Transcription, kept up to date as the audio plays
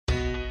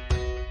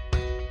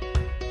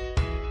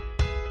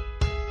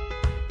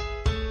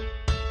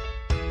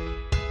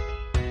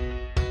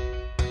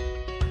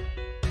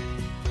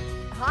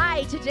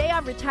Hey, today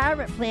on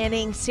Retirement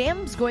Planning,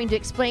 Sam's going to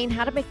explain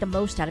how to make the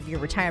most out of your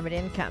retirement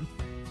income.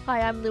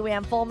 Hi, I'm Lou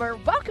Ann Fulmer.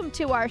 Welcome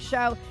to our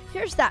show.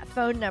 Here's that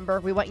phone number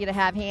we want you to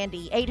have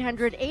handy,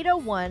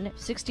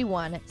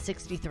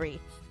 800-801-6163.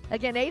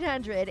 Again,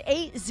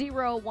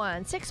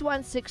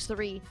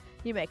 800-801-6163.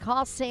 You may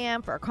call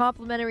Sam for a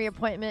complimentary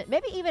appointment,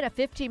 maybe even a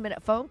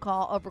 15-minute phone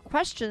call over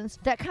questions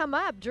that come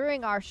up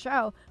during our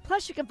show.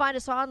 Plus, you can find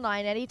us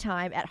online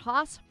anytime at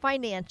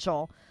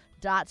hossfinancial.com.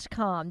 That's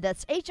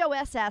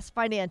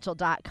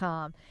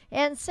HOSSfinancial.com.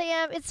 And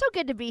Sam, it's so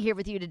good to be here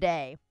with you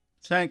today.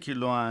 Thank you,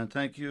 Luan.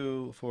 Thank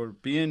you for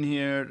being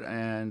here.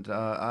 And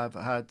I've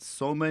had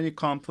so many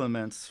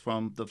compliments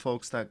from the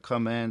folks that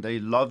come in.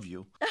 They love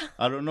you.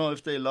 I don't know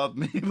if they love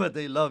me, but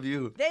they love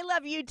you. They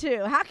love you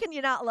too. How can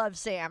you not love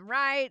Sam,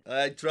 right?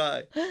 I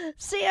try.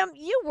 Sam,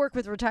 you work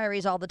with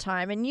retirees all the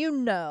time, and you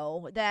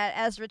know that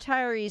as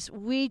retirees,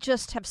 we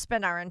just have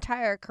spent our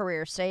entire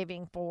career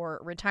saving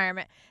for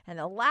retirement. And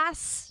the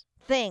last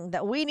thing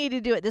that we need to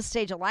do at this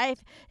stage of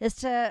life is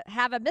to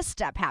have a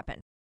misstep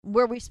happen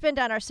where we spend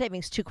down our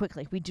savings too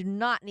quickly. We do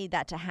not need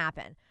that to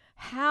happen.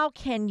 How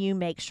can you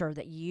make sure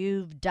that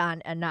you've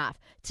done enough?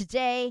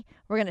 Today,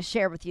 we're going to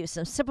share with you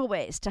some simple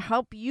ways to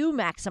help you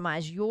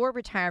maximize your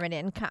retirement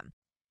income.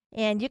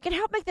 And you can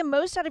help make the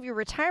most out of your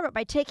retirement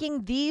by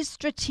taking these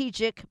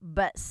strategic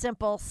but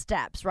simple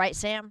steps. Right,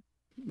 Sam?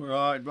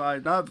 Right.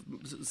 I've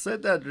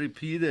said that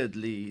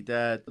repeatedly,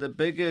 that the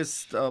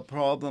biggest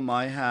problem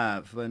I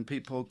have when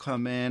people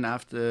come in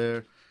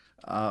after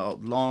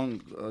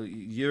long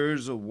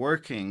years of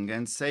working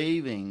and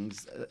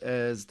savings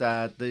is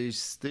that they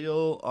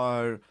still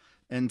are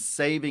in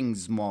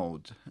savings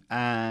mode.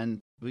 And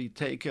we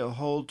take a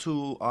whole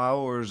 2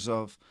 hours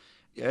of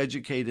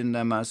educating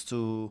them as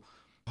to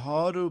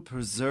how to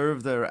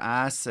preserve their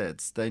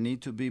assets. They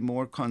need to be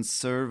more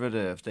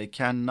conservative. They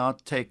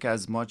cannot take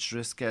as much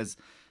risk as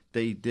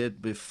they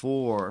did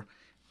before.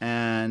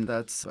 And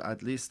that's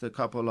at least a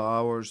couple of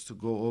hours to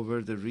go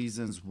over the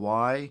reasons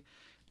why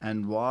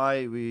and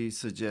why we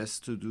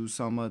suggest to do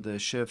some of the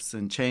shifts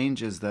and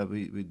changes that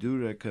we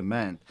do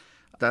recommend.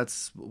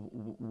 That's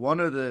one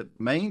of the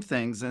main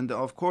things. And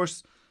of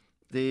course,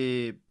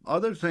 the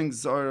other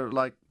things are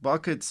like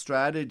bucket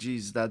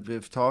strategies that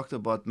we've talked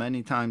about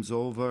many times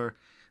over,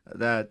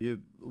 that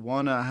you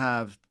want to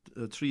have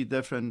 3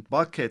 different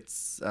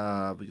buckets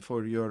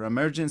for your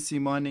emergency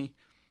money,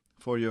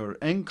 for your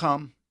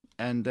income,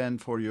 and then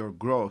for your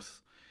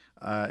growth.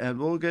 And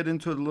we'll get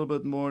into it a little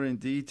bit more in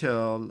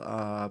detail,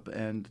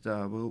 and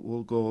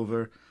we'll go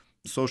over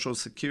Social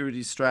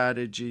Security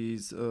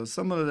strategies,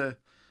 some of the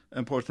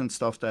important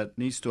stuff that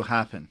needs to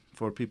happen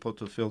for people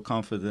to feel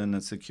confident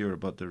and secure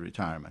about their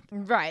retirement.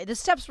 Right. The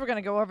steps we're going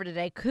to go over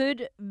today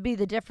could be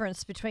the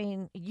difference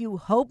between you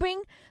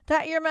hoping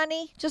that your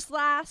money just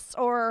lasts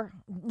or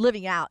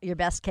living out your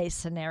best case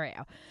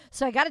scenario.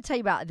 So I got to tell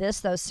you about this,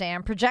 though,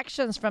 Sam.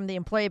 Projections from the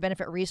Employee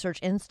Benefit Research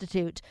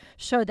Institute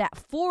show that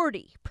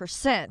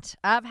 40%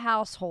 of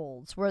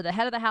households where the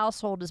head of the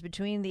household is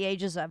between the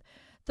ages of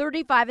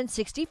 35 and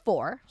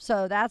 64.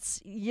 So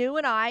that's you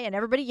and I and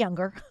everybody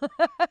younger.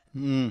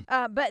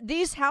 But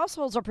these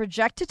households are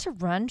projected to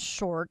run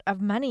short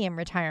of money in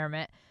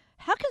retirement.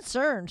 How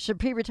concerned should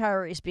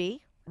pre-retirees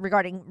be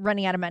regarding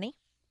running out of money?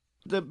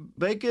 The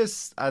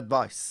biggest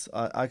advice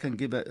I can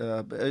give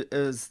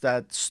is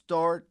that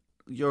start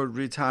your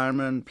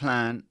retirement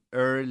plan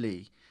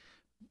early.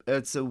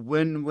 It's a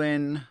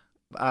win-win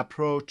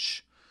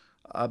approach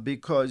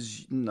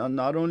because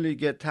not only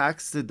get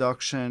tax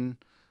deduction,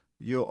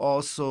 you'll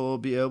also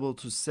be able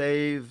to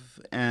save,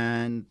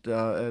 and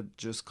it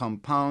just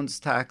compounds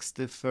tax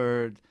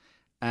deferred,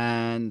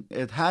 and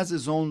it has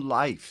its own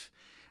life.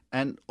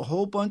 And a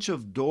whole bunch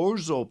of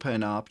doors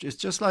open up. It's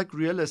just like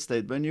real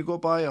estate. When you go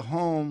buy a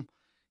home,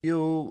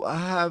 you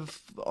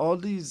have all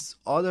these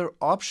other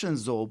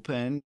options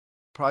open.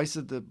 Price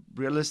of the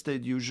real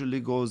estate usually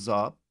goes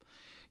up.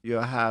 You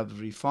have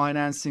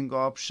refinancing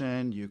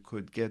option. You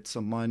could get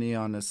some money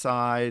on the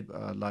side,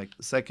 like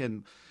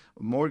second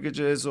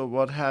mortgages or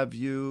what have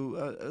you.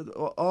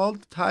 All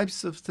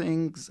types of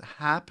things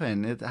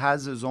happen. It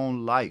has its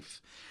own life.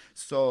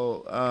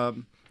 So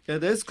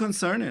it is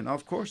concerning,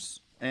 of course.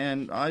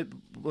 And I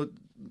would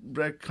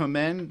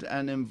recommend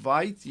and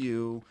invite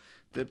you,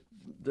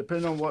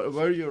 depending on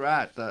where you're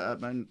at.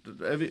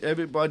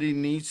 Everybody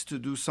needs to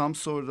do some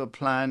sort of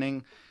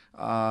planning.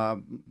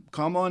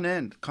 Come on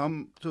in.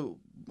 Come to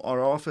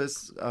our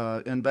office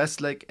in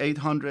Westlake,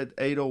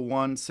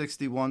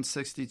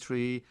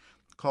 800-801-6163.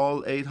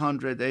 Call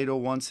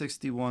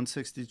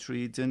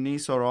 800-801-6163.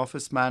 Denise, our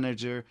office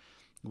manager,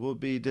 will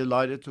be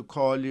delighted to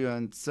call you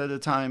and set a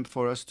time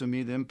for us to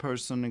meet in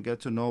person and get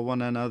to know one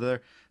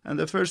another. And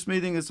the first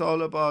meeting is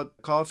all about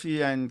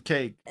coffee and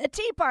cake. A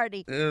tea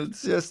party.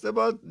 It's just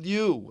about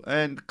you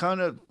and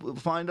kind of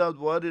find out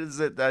what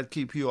is it that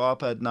keep you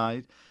up at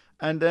night.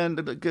 And then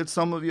get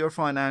some of your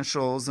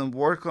financials and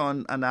work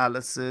on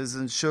analysis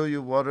and show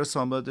you what are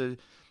some of the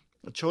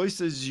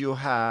choices you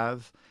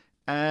have.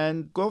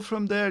 And go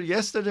from there.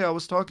 Yesterday, I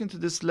was talking to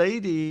this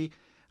lady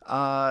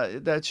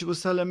that she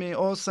was telling me,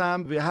 oh,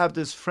 Sam, we have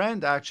this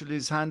friend actually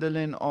is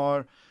handling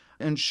our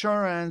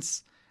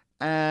insurance,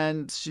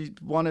 and she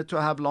wanted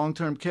to have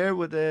long-term care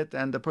with it,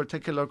 and the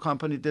particular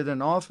company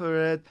didn't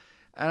offer it.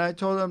 And I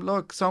told them,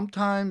 look,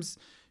 sometimes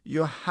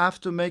you have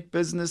to make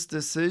business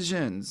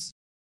decisions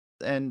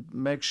and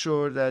make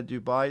sure that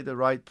you buy the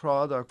right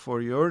product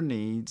for your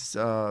needs.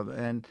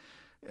 So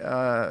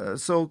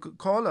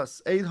call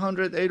us,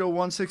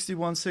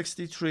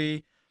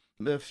 800-801-6163.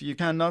 If you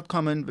cannot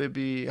come in, we'd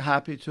be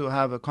happy to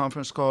have a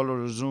conference call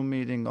or a Zoom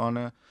meeting on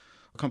a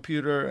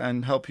computer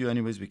and help you any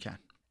ways we can.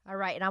 All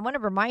right. And I want to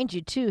remind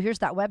you, too, here's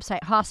that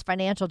website,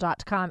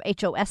 hossfinancial.com,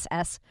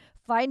 HOSS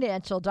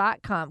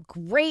financial.com.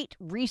 Great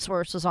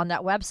resources on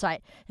that website.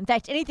 In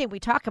fact, anything we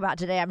talk about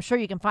today, I'm sure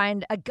you can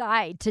find a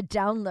guide to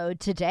download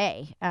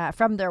today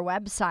from their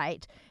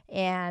website.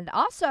 And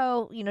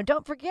also,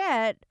 don't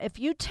forget, if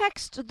you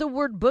text the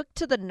word book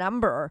to the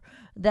number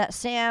that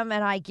Sam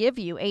and I give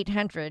you,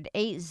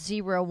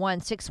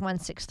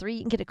 800-801-6163,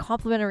 you can get a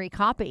complimentary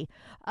copy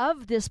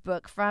of this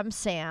book from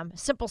Sam,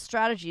 Simple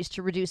Strategies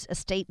to Reduce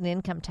Estate and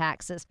Income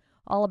Taxes,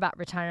 all about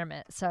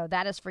retirement. So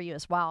that is for you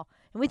as well.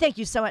 And we thank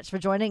you so much for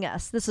joining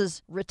us. This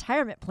is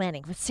Retirement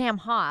Planning with Sam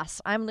Hoss.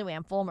 I'm Lou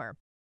Ann Fulmer.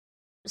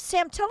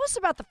 Sam, tell us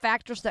about the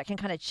factors that can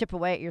kind of chip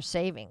away at your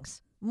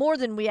savings more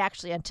than we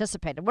actually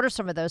anticipated. What are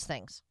some of those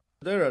things?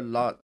 There are a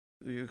lot.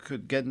 You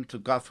could get into,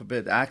 God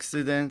forbid,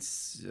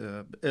 accidents,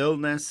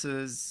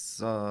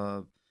 illnesses,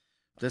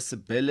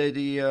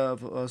 disability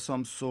of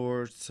some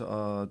sort,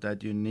 that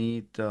you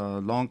need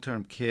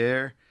long-term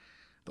care,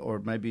 or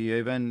maybe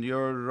even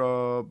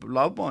your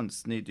loved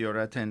ones need your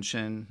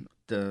attention.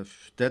 The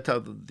death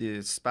of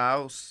the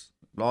spouse,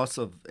 loss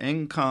of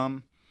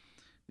income.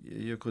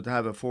 You could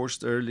have a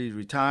forced early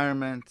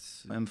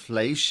retirement,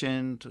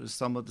 inflation,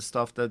 some of the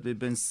stuff that we've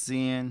been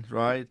seeing,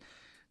 right?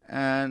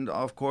 And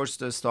of course,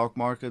 the stock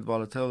market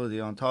volatility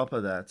on top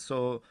of that.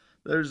 So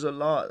there's a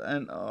lot.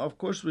 And of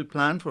course, we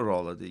plan for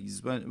all of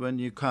these. When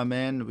you come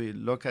in, we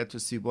look at to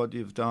see what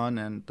you've done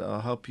and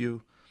help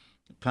you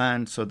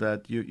plan so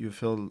that you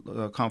feel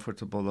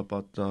comfortable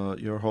about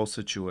your whole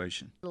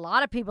situation. A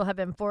lot of people have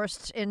been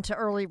forced into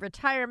early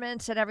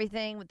retirement and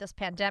everything with this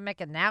pandemic,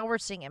 and now we're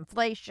seeing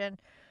inflation.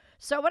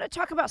 So I want to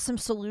talk about some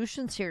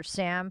solutions here,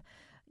 Sam.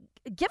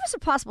 Give us a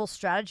possible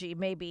strategy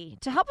maybe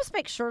to help us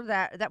make sure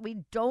that we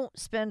don't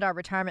spend our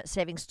retirement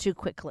savings too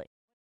quickly.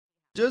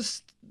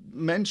 Just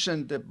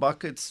mentioned the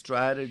bucket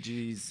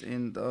strategies,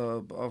 and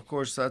of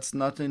course that's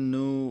nothing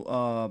new.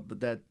 But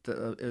that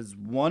is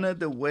one of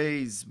the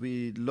ways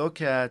we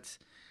look at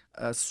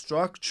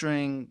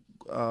structuring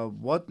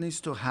what needs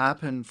to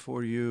happen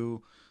for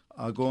you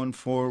going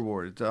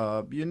forward.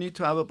 You need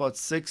to have about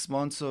 6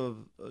 months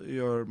of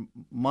your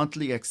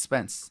monthly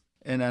expense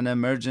in an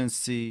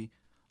emergency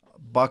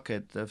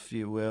bucket, if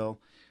you will.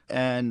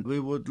 And we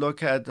would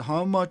look at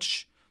how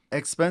much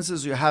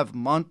expenses you have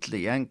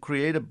monthly and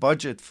create a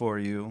budget for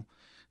you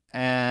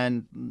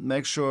and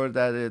make sure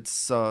that it's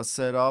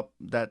set up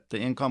that the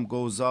income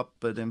goes up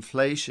with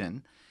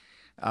inflation.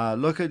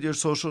 Look at your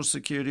Social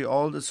Security,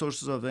 all the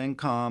sources of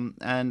income,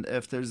 and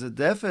if there's a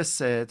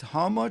deficit,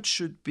 how much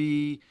should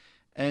be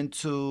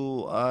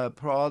into a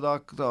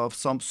product of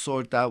some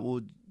sort that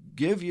would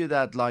give you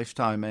that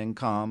lifetime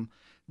income.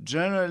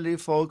 Generally,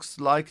 folks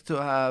like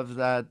to have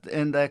that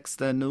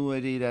indexed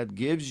annuity that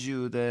gives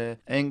you the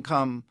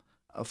income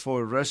for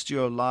the rest of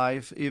your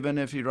life. Even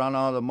if you run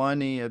out of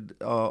money, it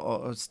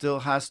still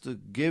has to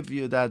give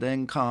you that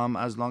income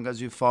as long as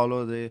you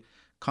follow the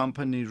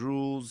company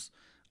rules.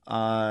 There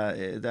are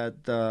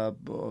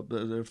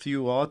a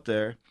few out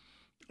there.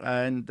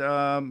 And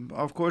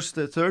of course,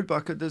 the third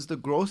bucket is the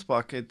growth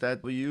bucket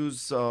that we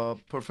use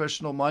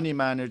professional money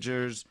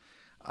managers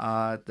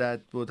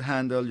that would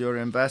handle your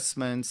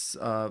investments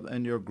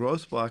in your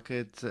growth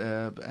bucket.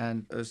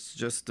 And it's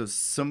just a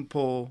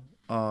simple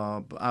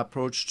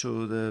approach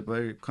to the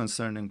very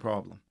concerning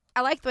problem.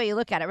 I like the way you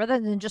look at it.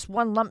 Rather than just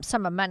one lump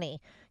sum of money,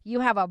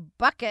 you have a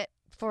bucket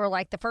for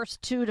like the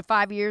first 2 to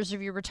 5 years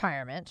of your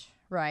retirement,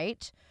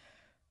 right?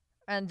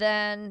 And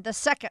then the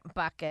second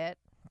bucket,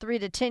 3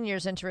 to 10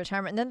 years into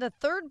retirement. And then the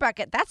third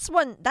bucket, that's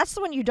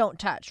the one you don't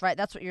touch, right?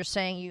 That's what you're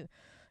saying.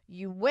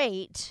 You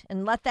wait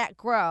and let that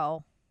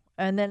grow.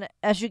 And then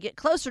as you get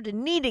closer to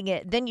needing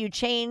it, then you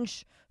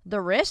change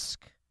the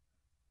risk.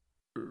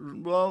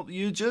 Well,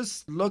 you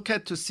just look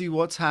at to see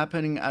what's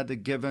happening at a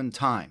given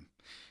time.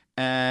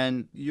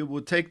 And you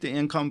would take the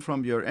income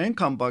from your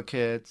income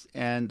bucket,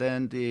 and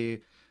then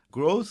the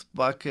growth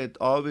bucket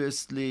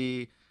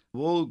obviously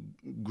will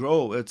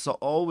grow. It's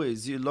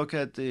always, you look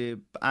at the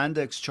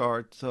index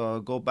chart,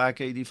 go back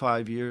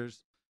 85 years,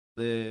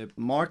 the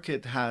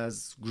market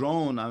has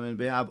grown. I mean,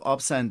 we have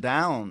ups and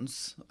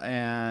downs.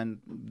 And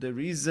the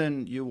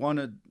reason you want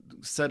to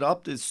set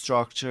up this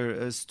structure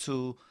is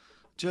to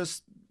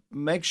just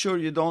make sure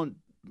you don't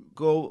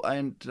go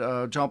and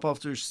jump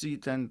off your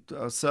seat and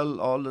sell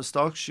all the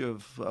stocks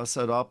you've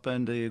set up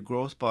in the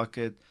growth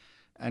bucket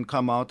and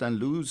come out and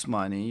lose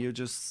money. You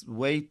just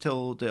wait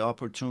till the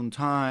opportune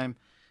time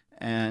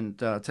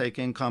and take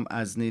income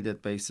as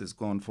needed basis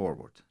going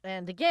forward.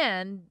 And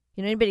again,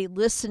 anybody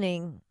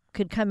listening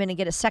could come in and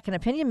get a second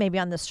opinion maybe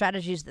on the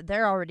strategies that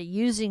they're already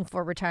using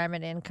for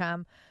retirement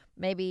income,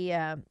 maybe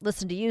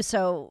listen to you.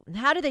 So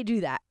how do they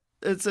do that?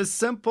 It's a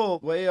simple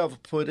way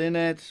of putting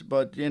it,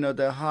 but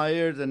the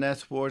higher the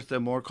net worth, the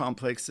more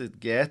complex it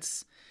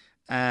gets.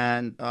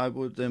 And I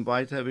would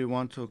invite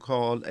everyone to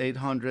call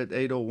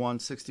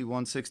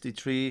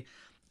 800-801-6163,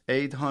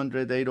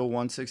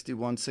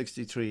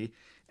 800-801-6163,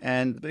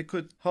 and they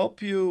could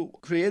help you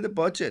create a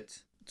budget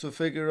to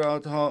figure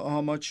out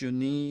how much you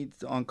need,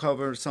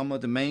 uncover some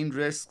of the main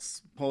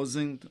risks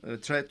posing a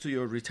threat to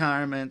your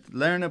retirement,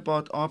 learn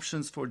about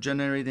options for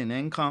generating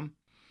income,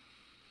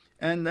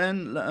 and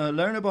then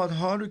learn about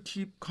how to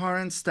keep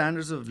current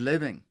standards of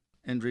living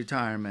in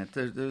retirement.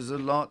 There's a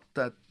lot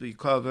that we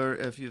cover.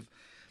 If you've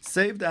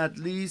saved at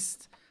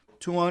least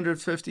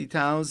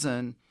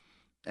 $250,000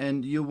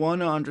 and you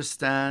want to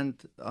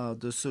understand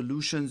the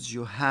solutions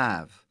you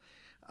have,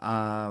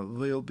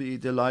 we'll be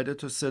delighted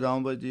to sit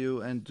down with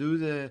you and do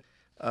the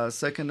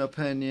second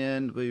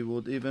opinion. We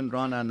would even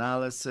run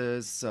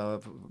analysis,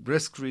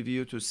 risk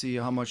review to see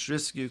how much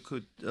risk you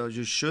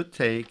should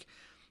take.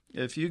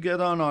 If you get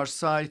on our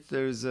site,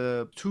 there's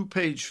a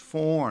 2-page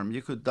form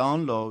you could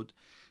download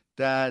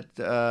that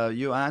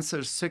you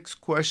answer 6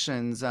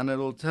 questions, and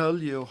it'll tell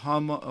you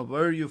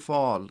where you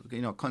fall.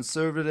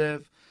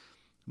 Conservative,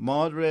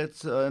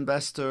 moderate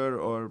investor,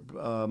 or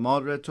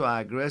moderate to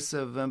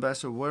aggressive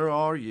investor. Where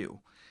are you?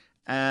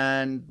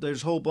 And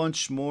there's a whole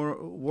bunch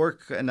more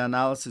work and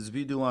analysis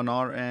we do on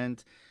our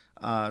end.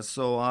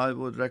 So I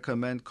would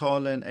recommend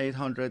calling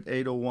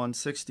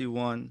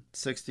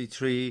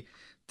 800-801-6163.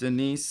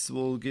 Denise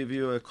will give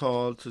you a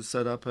call to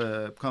set up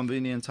a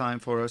convenient time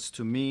for us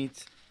to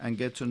meet and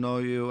get to know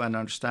you and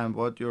understand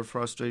what your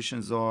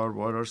frustrations are,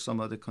 what are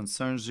some of the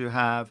concerns you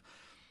have.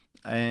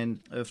 And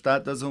if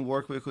that doesn't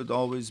work, we could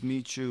always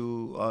meet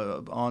you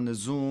on a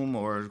Zoom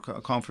or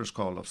a conference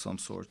call of some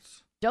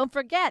sorts. Don't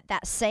forget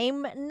that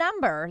same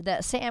number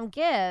that Sam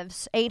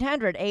gives,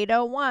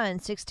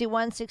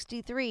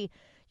 800-801-6163.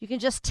 You can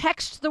just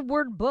text the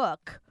word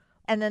book,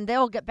 and then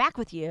they'll get back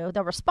with you.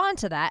 They'll respond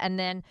to that, and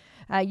then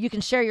you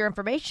can share your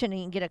information and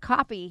you can get a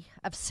copy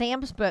of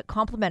Sam's book,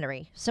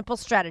 Complimentary, Simple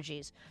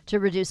Strategies to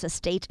Reduce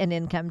Estate and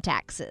Income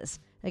Taxes.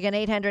 Again,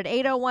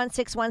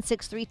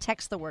 800-801-6163.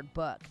 Text the word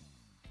book.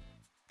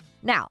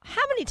 Now,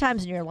 how many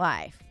times in your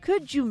life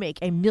could you make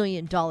 $1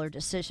 million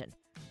decision?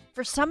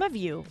 For some of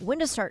you, when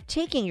to start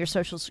taking your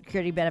Social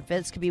Security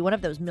benefits could be one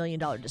of those $1 million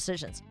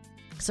decisions.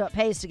 So it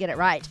pays to get it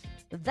right.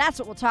 That's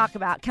what we'll talk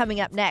about coming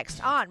up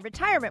next on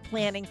Retirement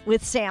Planning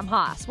with Sam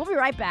Haas. We'll be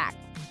right back.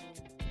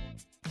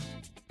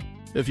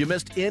 If you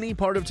missed any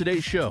part of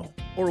today's show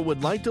or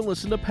would like to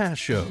listen to past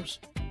shows,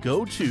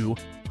 go to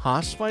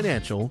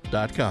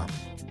HaasFinancial.com.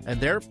 And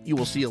there you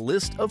will see a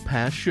list of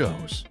past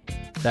shows.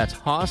 That's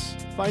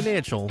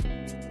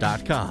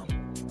HaasFinancial.com.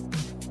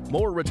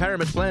 More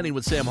Retirement Planning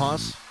with Sam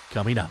Haas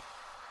coming up.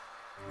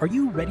 Are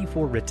you ready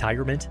for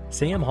retirement?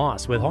 Sam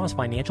Haas with Haas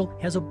Financial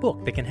has a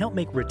book that can help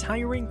make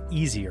retiring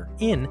easier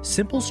in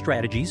Simple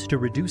Strategies to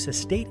Reduce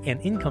Estate and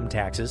Income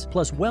Taxes,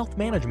 plus Wealth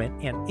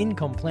Management and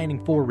Income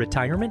Planning for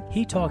Retirement.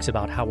 He talks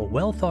about how a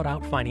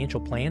well-thought-out financial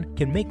plan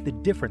can make the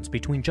difference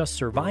between just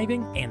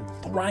surviving and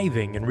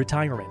thriving in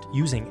retirement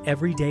using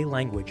everyday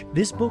language.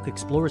 This book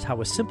explores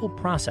how a simple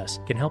process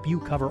can help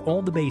you cover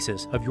all the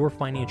bases of your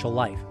financial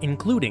life,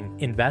 including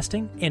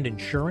investing and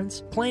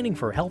insurance, planning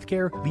for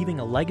healthcare,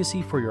 leaving a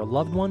legacy for your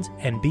loved ones,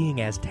 and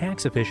being as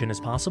tax efficient as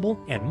possible,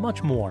 and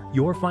much more.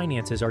 Your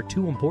finances are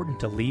too important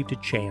to leave to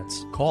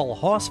chance. Call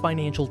Haas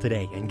Financial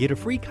today and get a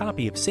free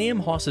copy of Sam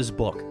Haas's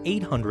book,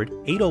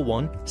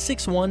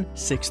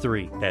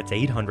 800-801-6163. That's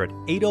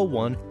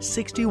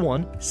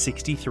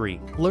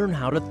 800-801-6163. Learn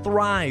how to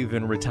thrive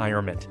in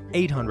retirement.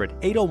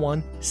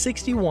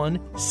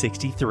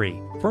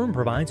 800-801-6163. Firm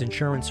provides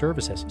insurance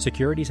services.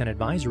 Securities and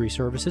advisory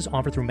services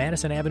offered through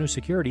Madison Avenue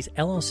Securities,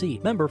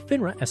 LLC. Member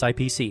FINRA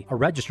SIPC. A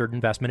registered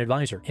investment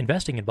advisor.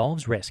 Investing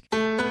involves risk.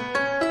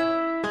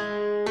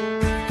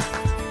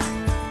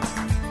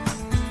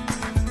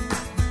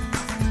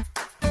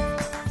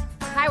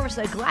 Hi, we're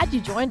so glad you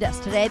joined us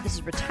today. This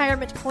is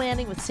Retirement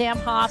Planning with Sam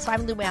Haas.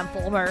 I'm Lou Ann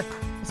Fulmer.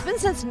 It's been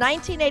since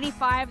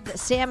 1985 that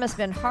Sam has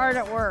been hard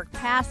at work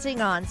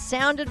passing on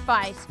sound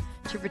advice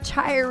to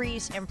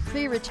retirees and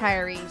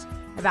pre-retirees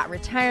about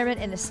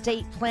retirement and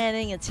estate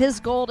planning. It's his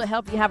goal to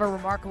help you have a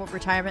remarkable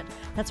retirement.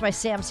 That's why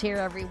Sam's here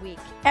every week,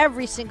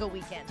 every single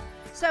weekend.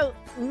 So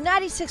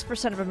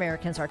 96% of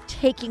Americans are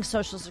taking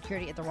Social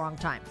Security at the wrong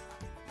time.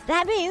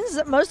 That means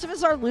that most of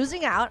us are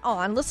losing out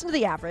on, listen to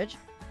the average,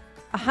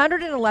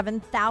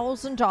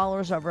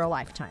 $111,000 over a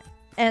lifetime.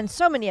 And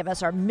so many of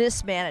us are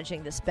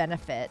mismanaging this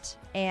benefit.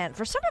 And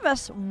for some of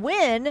us,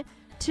 when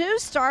to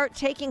start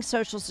taking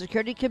Social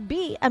Security could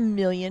be $1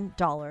 million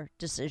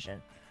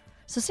decision.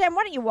 So, Sam,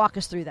 why don't you walk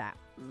us through that?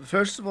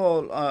 First of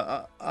all,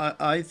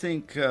 I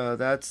think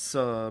that's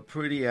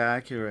pretty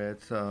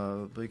accurate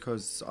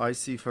because I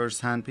see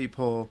firsthand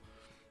people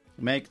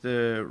make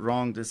the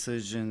wrong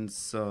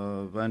decisions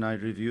when I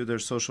review their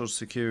Social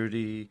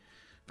Security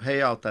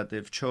payout that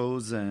they've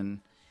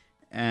chosen.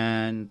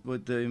 And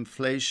with the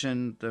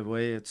inflation the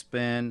way it's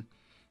been,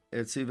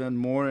 it's even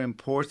more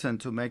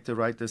important to make the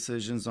right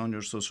decisions on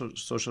your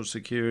Social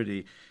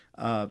Security.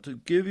 To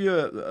give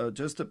you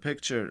just a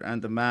picture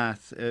and the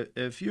math,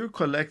 if you're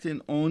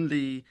collecting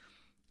only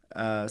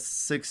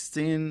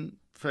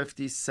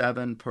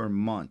 $16.57 per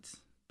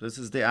month, this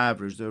is the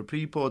average. There are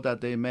people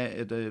that they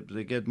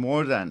get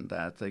more than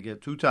that. They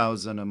get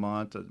 $2,000 a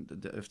month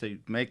if they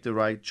make the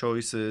right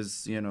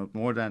choices.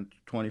 More than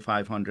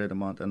 $2,500 a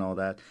month and all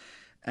that.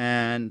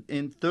 And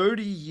in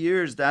 30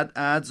 years, that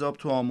adds up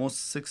to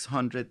almost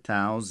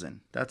 $600,000.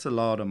 That's a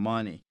lot of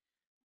money.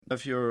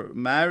 If you're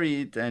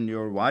married and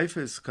your wife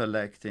is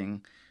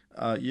collecting,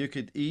 you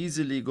could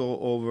easily go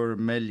over $1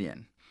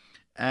 million.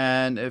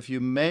 And if you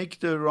make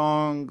the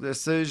wrong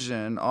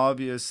decision,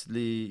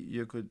 obviously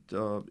you could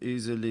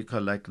easily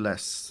collect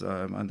less.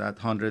 And that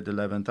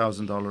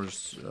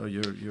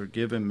 $111,000 you're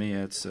giving me,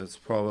 it's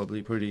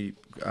probably pretty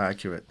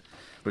accurate.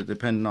 But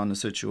depending on the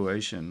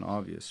situation,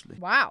 obviously.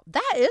 Wow,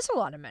 that is a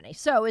lot of money.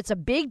 So it's a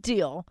big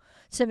deal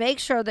to make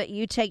sure that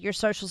you take your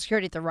Social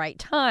Security at the right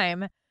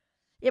time.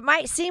 It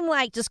might seem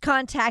like just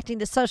contacting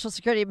the Social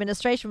Security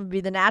Administration would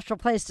be the natural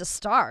place to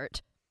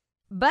start.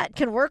 But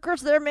can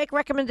workers there make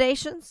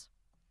recommendations?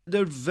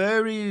 They're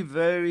very,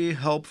 very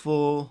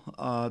helpful.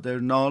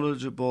 They're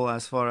knowledgeable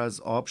as far as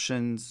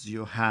options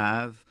you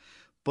have.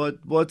 But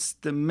what's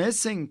the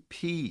missing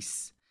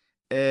piece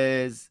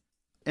is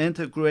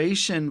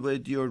integration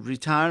with your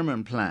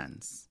retirement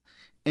plans,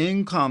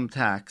 income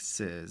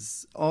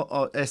taxes,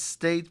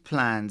 estate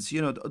plans.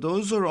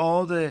 Those are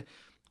all the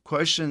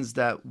questions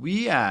that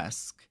we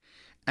ask,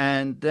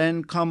 and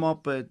then come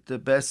up with the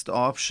best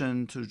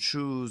option to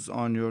choose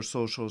on your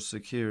Social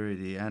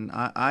Security. And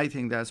I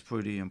think that's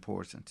pretty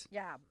important.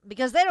 Yeah,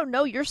 because they don't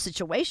know your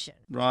situation.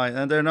 Right,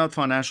 and they're not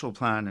financial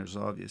planners,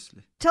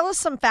 obviously. Tell us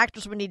some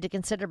factors we need to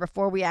consider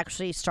before we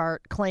actually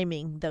start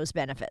claiming those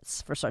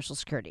benefits for Social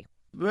Security.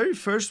 Very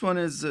first one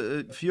is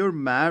if you're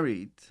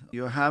married,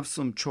 you have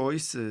some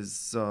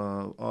choices,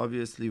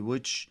 obviously,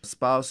 which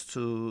spouse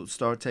to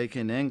start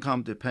taking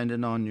income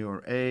depending on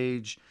your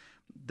age.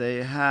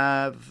 They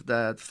have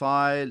that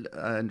file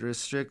and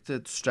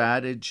restricted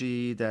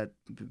strategy that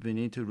we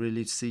need to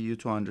really see you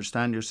to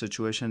understand your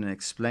situation and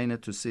explain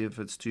it to see if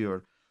it's to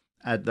your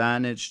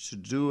advantage to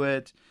do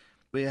it.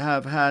 We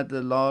have had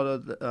a lot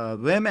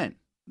of women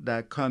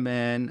that come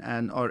in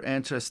and are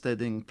interested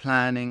in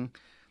planning.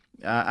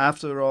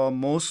 After all,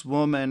 most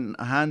women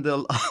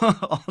handle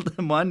all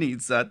the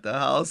monies at the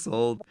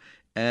household,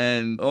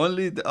 and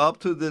only up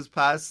to this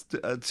past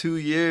 2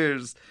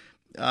 years,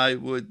 I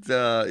would,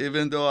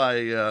 even though I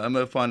am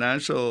a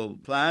financial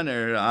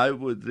planner, I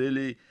would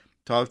really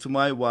talk to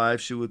my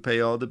wife. She would pay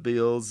all the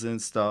bills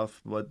and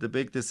stuff, but the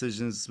big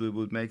decisions we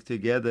would make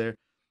together.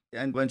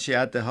 And when she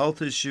had the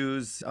health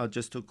issues, I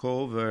just took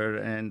over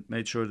and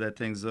made sure that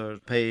things are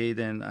paid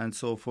and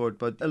so forth.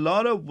 But a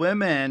lot of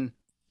women,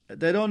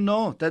 they don't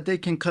know that they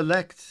can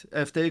collect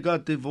if they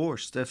got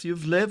divorced. If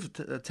you've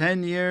lived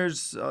 10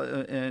 years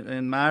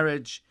in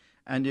marriage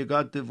and you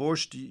got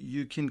divorced,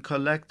 you can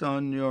collect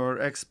on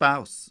your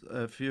ex-spouse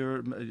if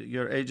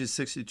your age is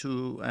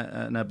 62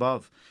 and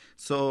above.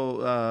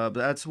 So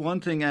that's one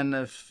thing. And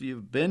if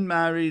you've been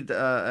married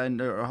and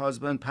your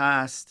husband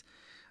passed,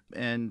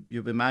 and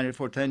you've been married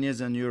for 10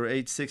 years and you're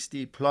age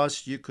 60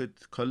 plus, you could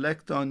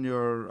collect on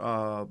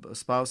your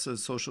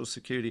spouse's Social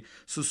Security.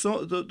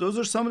 So those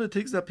are some of the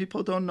things that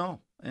people don't know,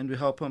 and we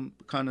help them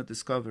kind of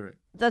discover it.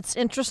 That's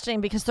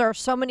interesting because there are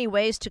so many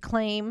ways to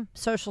claim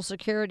Social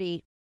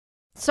Security.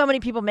 So many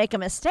people make a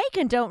mistake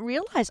and don't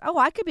realize,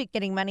 I could be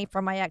getting money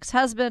from my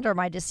ex-husband or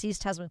my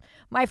deceased husband.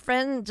 My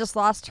friend just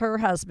lost her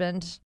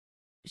husband.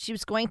 She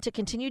was going to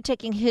continue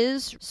taking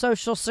his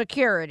Social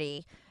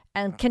Security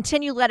and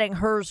continue letting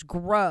hers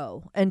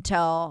grow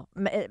until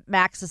it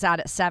maxes out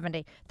at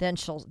 70. Then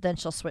she'll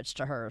switch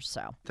to hers.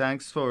 So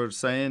thanks for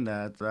saying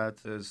that.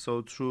 That is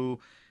so true.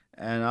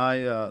 And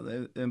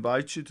I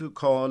invite you to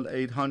call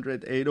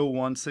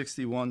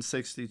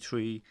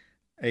 800-801-6163,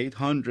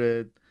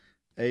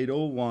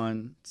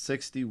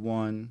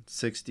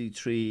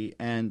 800-801-6163,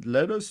 and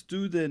let us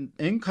do the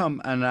income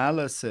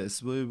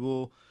analysis. We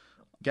will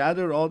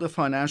gather all the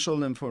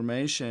financial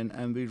information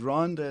and we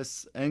run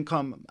this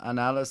income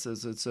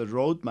analysis. It's a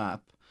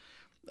roadmap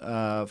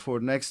for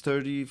next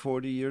 30,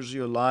 40 years of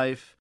your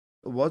life.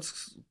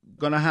 What's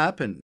going to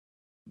happen?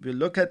 We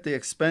look at the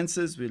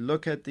expenses, we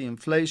look at the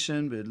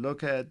inflation, we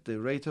look at the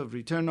rate of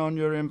return on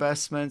your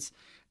investments,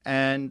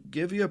 and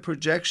give you a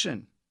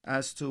projection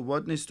as to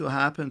what needs to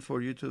happen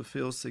for you to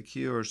feel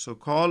secure. So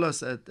call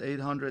us at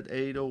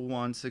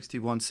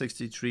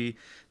 800-801-6163.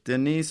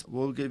 Denise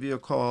will give you a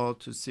call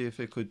to see if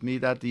it could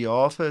meet at the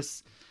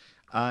office.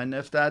 And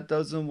if that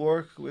doesn't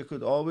work, we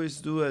could always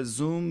do a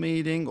Zoom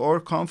meeting or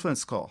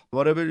conference call,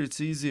 whatever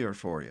it's easier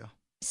for you.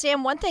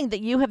 Sam, one thing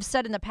that you have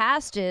said in the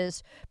past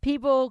is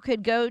people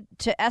could go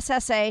to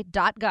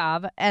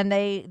ssa.gov and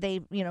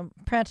they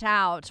print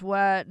out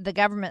what the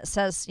government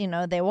says,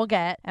 they will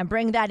get and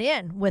bring that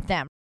in with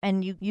them.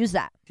 And you use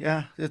that.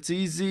 Yeah, it's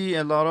easy.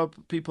 A lot of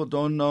people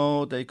don't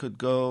know. They could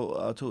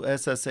go to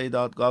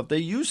ssa.gov. They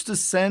used to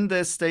send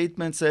their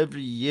statements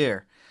every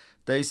year.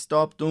 They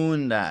stopped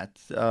doing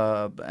that.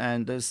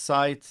 And the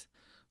site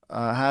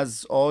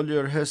has all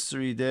your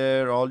history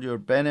there, all your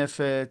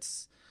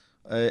benefits.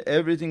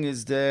 Everything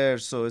is there.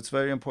 So it's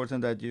very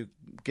important that you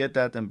get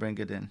that and bring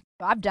it in.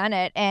 I've done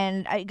it,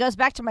 and it goes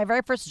back to my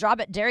very first job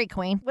at Dairy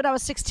Queen when I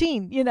was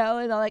 16, and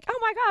I'm like, oh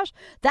my gosh,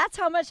 that's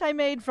how much I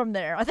made from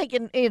there. I think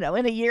in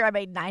a year I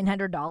made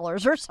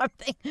 $900 or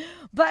something.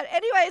 But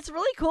anyway, it's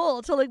really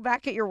cool to look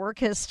back at your work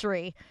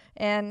history,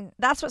 and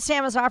that's what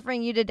Sam is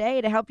offering you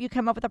today to help you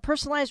come up with a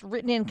personalized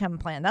written income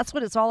plan. That's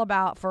what it's all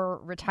about for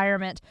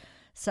retirement.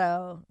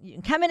 So you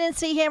can come in and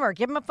see him or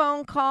give him a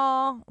phone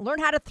call. Learn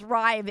how to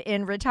thrive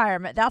in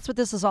retirement. That's what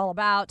this is all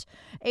about.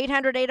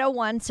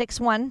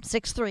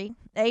 800-801-6163.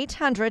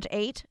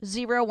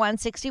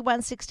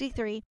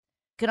 800-801-6163. You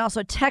can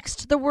also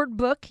text the word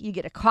book. You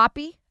get a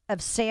copy of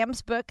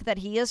Sam's book that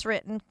he has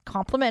written,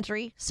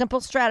 complimentary,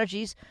 Simple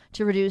Strategies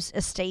to Reduce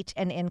Estate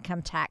and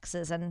Income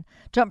Taxes. And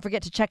don't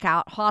forget to check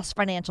out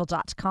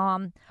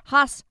HaasFinancial.com.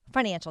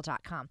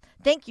 HaasFinancial.com.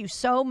 Thank you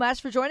so much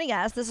for joining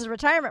us. This is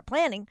Retirement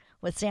Planning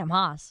with Sam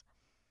Haas.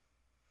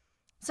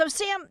 So,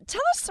 Sam,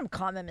 tell us some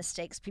common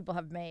mistakes people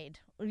have made.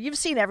 You've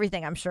seen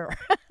everything, I'm sure,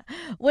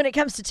 when it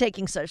comes to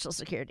taking Social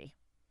Security.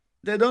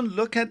 They don't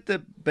look at the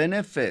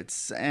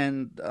benefits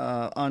and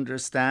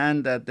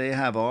understand that they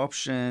have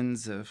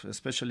options,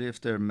 especially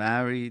if they're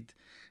married.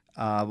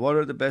 What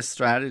are the best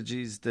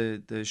strategies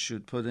they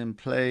should put in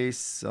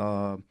place?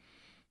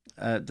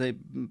 They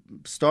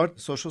start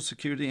Social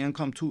Security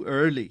income too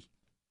early.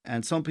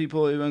 And some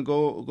people even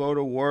go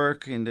to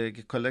work and they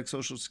collect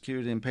Social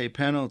Security and pay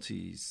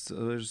penalties.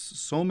 So there's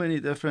so many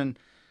different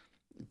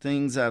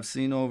things I've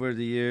seen over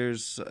the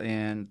years.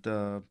 And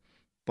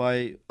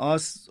by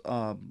us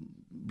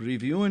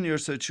reviewing your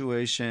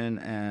situation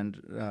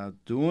and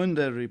doing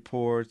the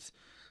report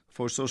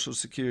for Social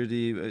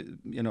Security,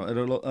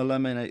 it'll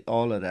eliminate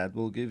all of that.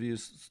 We'll give you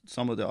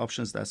some of the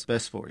options that's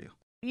best for you.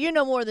 You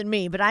know more than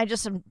me, but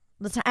let's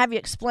have you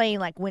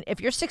explain,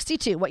 if you're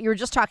 62, what you were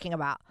just talking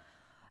about,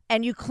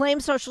 and you claim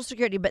Social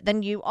Security, but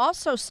then you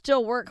also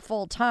still work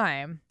full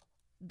time,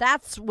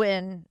 that's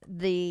when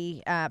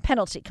the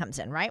penalty comes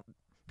in, right?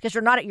 Because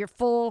you're not at your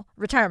full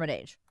retirement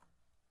age.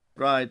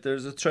 Right.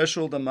 There's a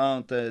threshold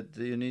amount that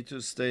you need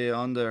to stay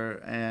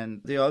under.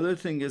 And the other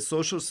thing is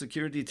Social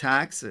Security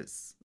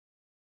taxes.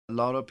 A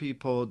lot of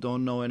people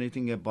don't know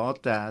anything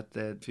about that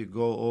if you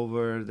go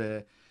over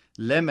the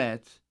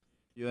limit,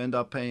 you end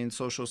up paying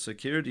Social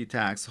Security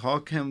tax. How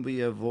can we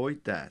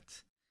avoid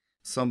that?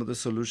 Some of the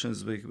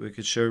solutions we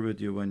could share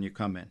with you when you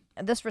come in.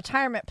 This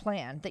retirement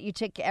plan that you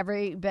take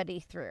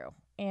everybody through,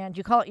 and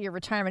you call it your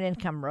retirement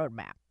income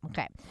roadmap.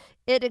 Okay.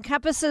 It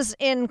encompasses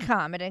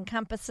income. It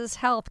encompasses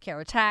health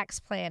care, tax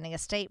planning,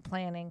 estate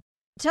planning.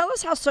 Tell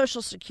us how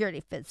Social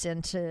Security fits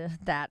into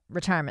that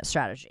retirement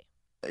strategy.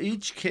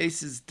 Each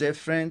case is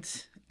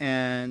different,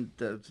 and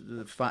the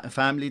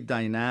family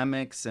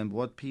dynamics and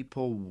what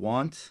people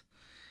want.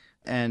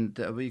 And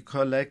we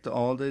collect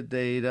all the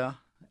data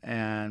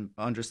and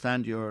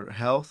understand your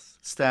health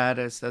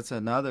status. That's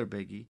another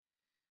biggie.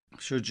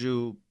 Should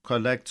you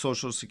collect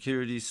Social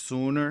Security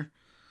sooner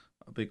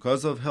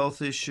because of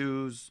health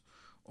issues,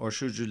 or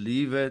should you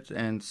leave it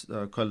and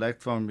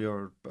collect from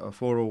your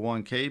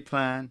 401k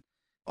plan?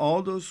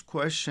 All those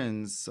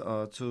questions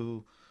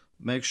to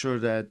make sure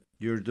that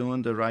you're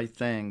doing the right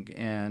thing.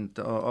 And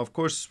of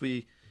course,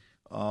 we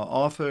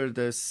offer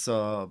this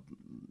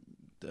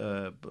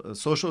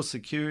Social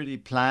Security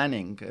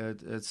planning.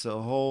 It's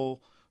a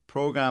whole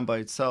program by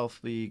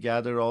itself. We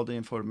gather all the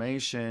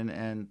information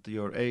and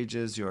your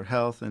ages, your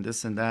health, and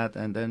this and that,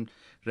 and then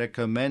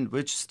recommend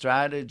which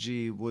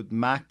strategy would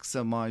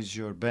maximize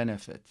your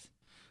benefit,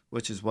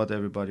 which is what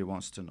everybody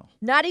wants to know.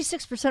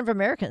 96% of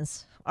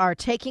Americans are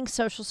taking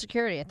Social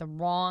Security at the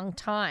wrong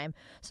time.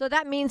 So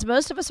that means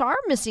most of us are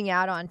missing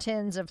out on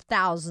tens of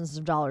thousands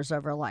of dollars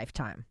over a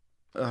lifetime.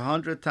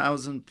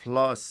 100,000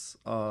 plus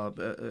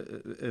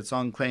it's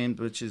unclaimed,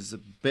 which is a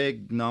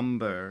big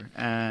number.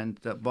 And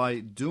by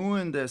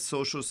doing the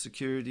Social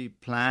Security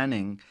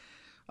planning,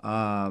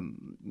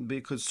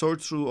 we could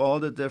sort through all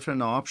the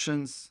different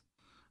options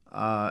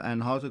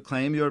and how to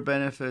claim your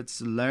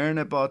benefits, learn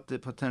about the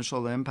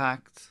potential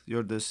impact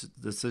your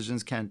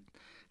decisions can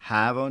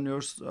have on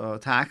your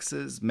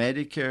taxes,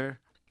 Medicare,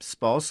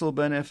 spousal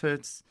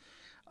benefits,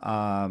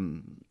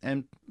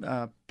 and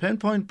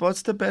pinpoint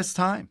what's the best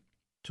time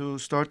to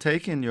start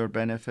taking your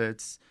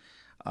benefits.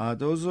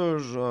 Those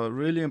are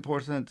really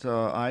important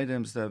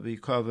items that we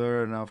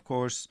cover. And of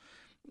course,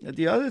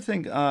 the other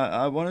thing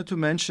I wanted to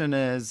mention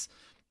is,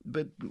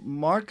 but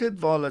market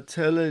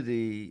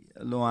volatility,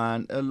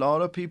 Luan, a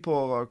lot of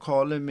people are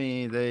calling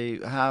me. They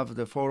have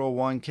the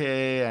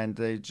 401k and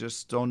they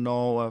just don't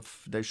know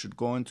if they should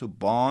go into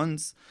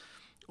bonds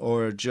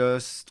or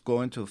just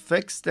going to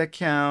fixed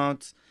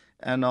account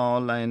and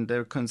all. And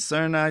they're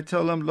concerned. I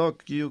tell them,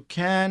 look, you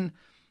can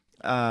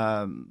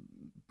roll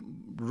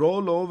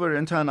over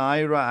into an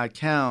IRA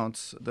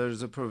account.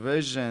 There's a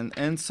provision,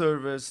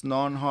 in-service,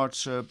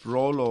 non-hardship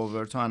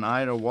rollover to an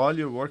IRA while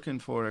you're working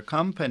for a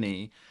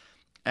company.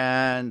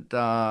 And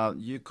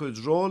you could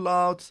roll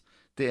out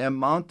the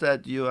amount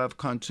that you have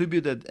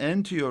contributed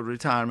into your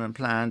retirement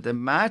plan. The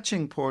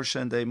matching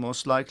portion they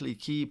most likely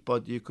keep,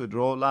 but you could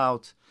roll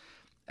out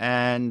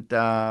and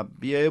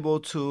be able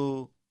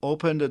to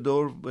open the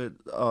door with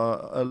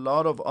a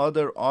lot of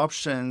other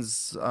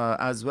options,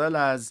 as well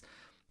as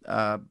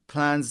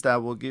plans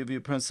that will give you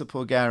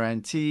principal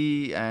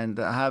guarantee and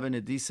having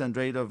a decent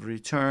rate of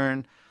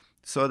return,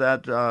 so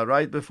that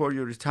right before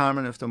your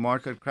retirement, if the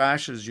market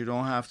crashes, you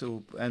don't have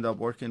to end up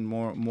working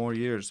more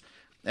years.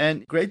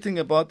 And great thing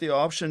about the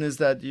option is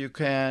that you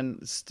can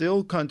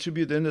still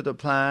contribute into the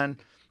plan,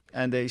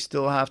 and they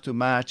still have to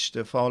match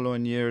the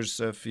following years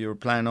if you're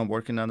planning on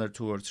working another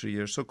 2 or 3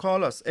 years. So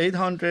call us,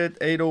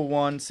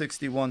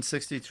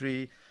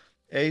 800-801-6163,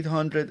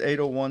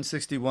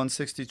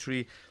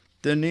 800-801-6163.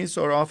 Denise,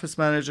 our office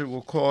manager,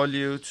 will call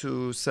you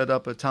to set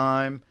up a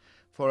time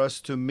for us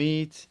to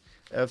meet.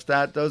 If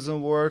that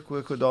doesn't work,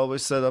 we could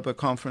always set up a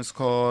conference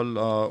call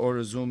or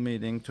a Zoom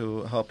meeting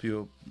to help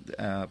you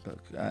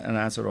and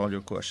answer all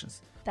your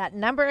questions. That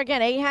number again,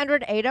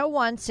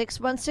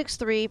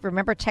 800-801-6163.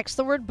 Remember, text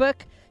the word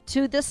book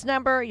to this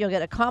number. You'll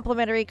get a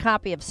complimentary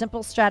copy of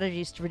Simple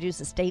Strategies to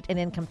Reduce Estate and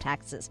Income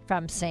Taxes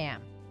from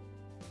Sam.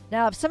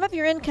 Now, if some of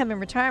your income in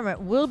retirement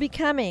will be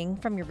coming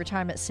from your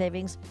retirement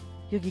savings,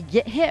 you could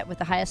get hit with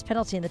the highest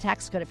penalty in the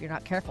tax code if you're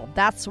not careful.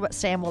 That's what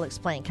Sam will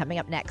explain coming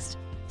up next.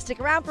 Stick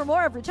around for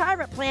more of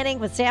Retirement Planning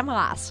with Sam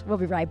Haas. We'll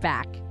be right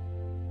back.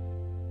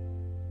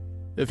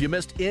 If you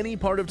missed any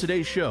part of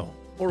today's show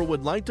or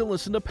would like to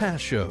listen to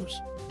past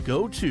shows,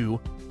 go to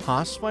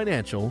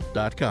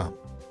HaasFinancial.com,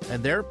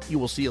 and there you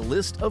will see a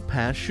list of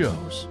past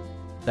shows.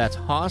 That's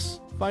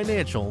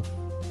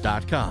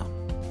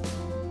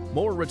HaasFinancial.com.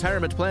 More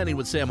Retirement Planning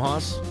with Sam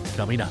Haas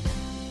coming up.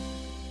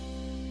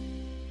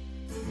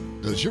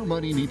 Does your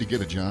money need to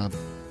get a job?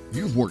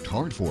 You've worked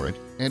hard for it,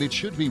 and it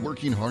should be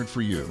working hard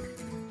for you.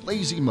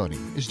 Lazy money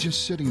is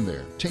just sitting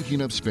there,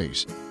 taking up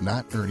space,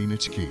 not earning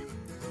its keep.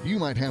 You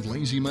might have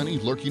lazy money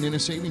lurking in a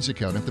savings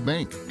account at the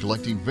bank,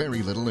 collecting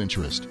very little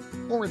interest,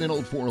 or in an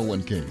old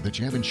 401k that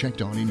you haven't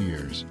checked on in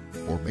years.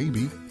 Or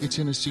maybe it's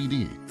in a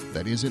CD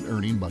that isn't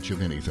earning much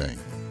of anything.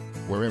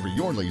 Wherever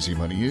your lazy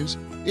money is,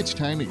 it's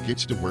time it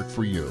gets to work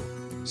for you.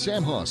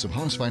 Sam Haas of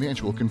Haas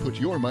Financial can put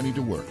your money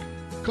to work.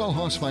 Call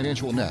Haas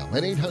Financial now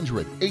at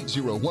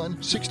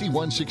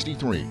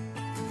 800-801-6163.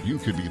 You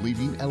could be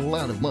leaving a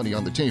lot of money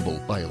on the table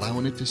by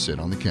allowing it to sit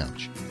on the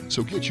couch.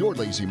 So get your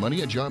lazy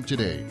money a job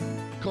today.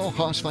 Call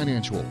Haas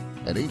Financial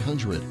at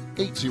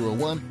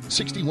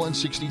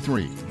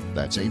 800-801-6163.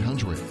 That's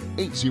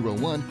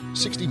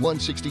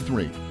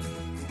 800-801-6163.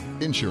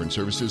 Insurance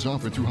services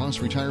offered through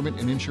Haas Retirement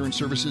and Insurance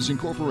Services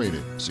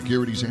Incorporated.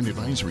 Securities and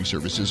advisory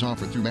services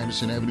offered through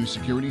Madison Avenue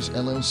Securities,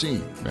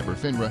 LLC. Member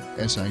FINRA,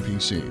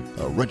 SIPC.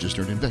 A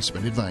registered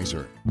investment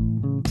advisor.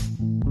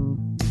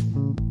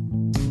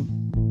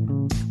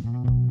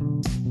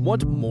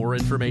 Want more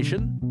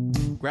information?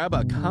 Grab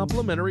a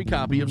complimentary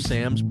copy of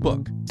Sam's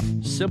book,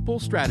 Simple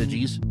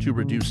Strategies to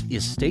Reduce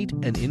Estate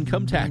and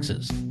Income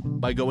Taxes,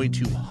 by going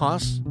to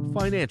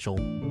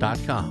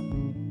HaasFinancial.com.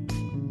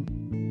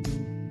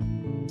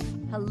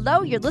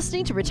 Hello, you're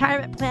listening to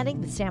Retirement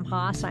Planning with Sam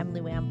Haas. I'm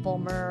Lou Ann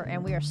Fulmer,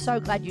 and we are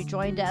so glad you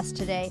joined us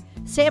today.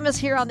 Sam is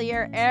here on the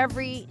air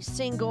every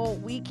single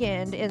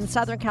weekend in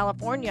Southern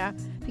California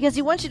because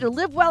he wants you to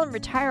live well and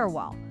retire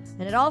well.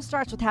 And it all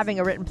starts with having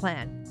a written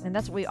plan. And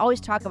that's what we always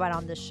talk about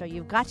on this show.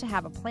 You've got to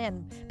have a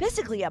plan,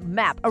 basically a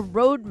map, a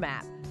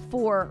roadmap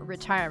for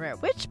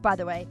retirement, which, by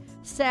the way,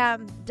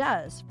 Sam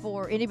does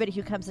for anybody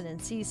who comes in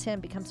and sees him,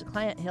 becomes a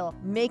client. He'll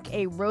make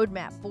a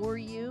roadmap for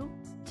you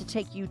to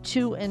take you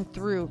to and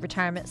through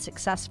retirement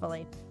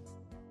successfully.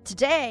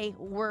 Today,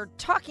 we're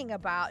talking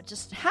about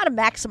just how to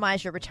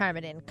maximize your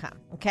retirement income,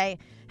 okay?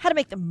 How to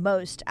make the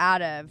most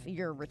out of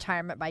your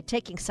retirement by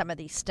taking some of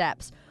these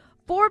steps.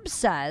 Forbes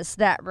says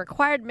that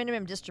required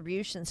minimum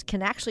distributions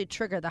can actually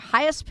trigger the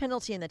highest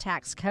penalty in the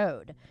tax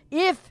code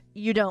if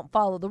you don't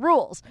follow the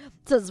rules.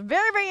 So it's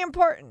very, very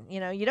important.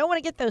 You don't want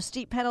to get those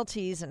steep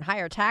penalties and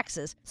higher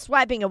taxes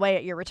swiping away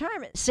at your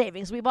retirement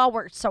savings. We've all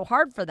worked so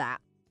hard for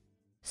that.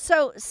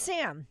 So,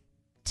 Sam,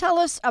 tell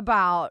us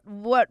about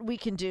what we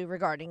can do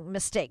regarding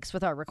mistakes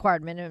with our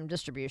required minimum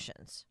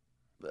distributions.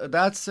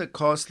 That's a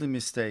costly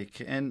mistake,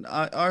 and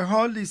I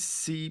hardly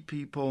see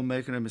people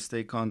making a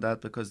mistake on that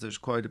because there's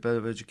quite a bit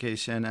of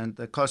education, and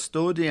the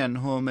custodian,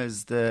 whom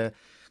is the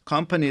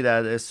company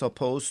that is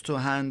supposed to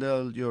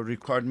handle your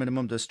required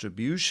minimum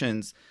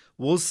distributions,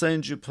 will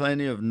send you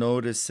plenty of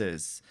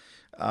notices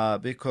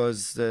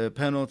because the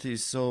penalty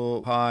is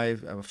so high,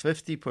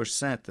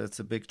 50%, that's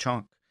a big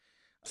chunk.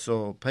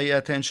 So pay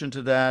attention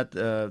to that.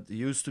 It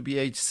used to be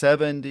age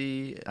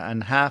 70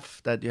 and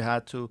half that you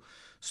had to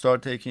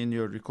start taking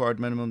your required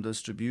minimum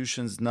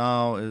distributions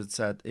now, it's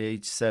at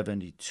age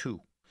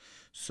 72.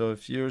 So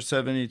if you're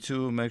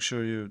 72, make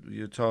sure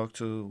you talk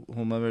to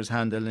whomever is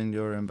handling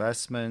your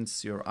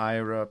investments, your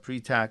IRA,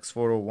 pre-tax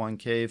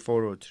 401k,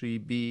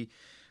 403b,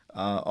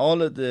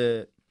 all of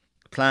the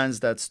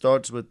plans that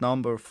starts with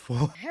number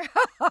 4,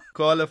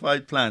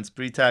 qualified plans,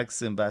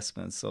 pre-tax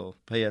investments. So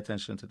pay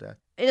attention to that.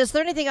 Is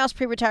there anything else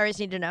pre-retirees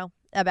need to know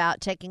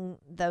about taking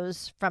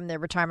those from their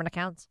retirement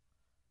accounts?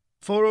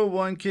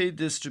 401k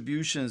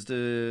distributions,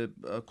 the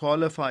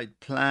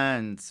qualified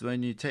plans,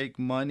 when you take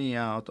money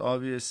out,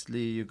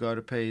 obviously you got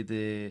to pay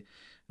the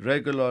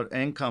regular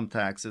income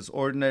taxes,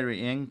 ordinary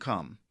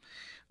income.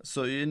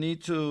 So you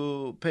need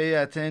to pay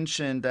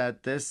attention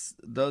that this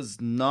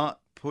does not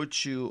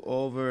put you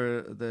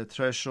over the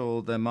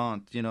threshold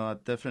amount.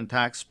 At different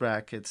tax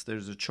brackets,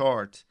 there's a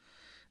chart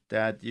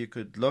that you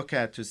could look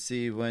at to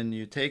see when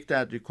you take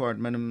that required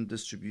minimum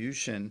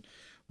distribution,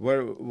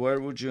 where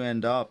would you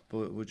end up?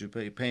 Would you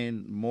be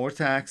paying more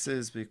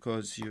taxes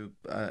because you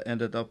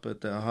ended up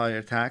at a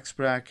higher tax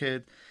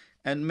bracket?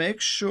 And make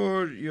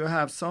sure you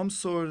have some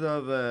sort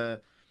of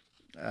a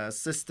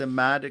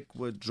systematic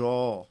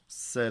withdrawal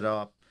set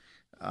up.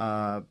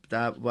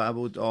 That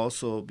would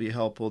also be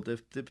helpful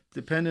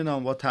depending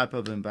on what type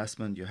of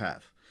investment you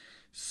have.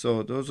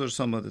 So those are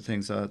some of the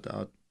things I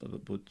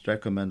would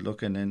recommend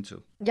looking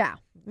into. Yeah,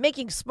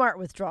 making smart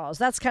withdrawals.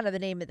 That's kind of the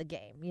name of the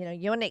game.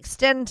 You want to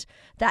extend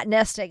that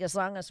nest egg as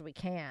long as we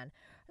can.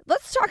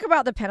 Let's talk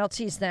about the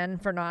penalties then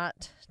for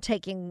not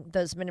taking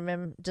those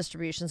minimum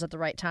distributions at the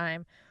right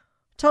time.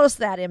 Tell us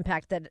that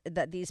impact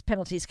that these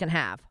penalties can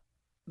have.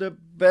 The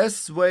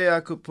best way I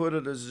could put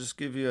it is just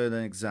give you an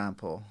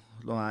example,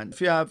 Luan.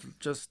 If you have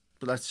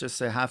let's just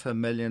say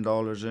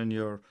 $500,000 in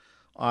your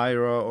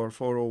IRA or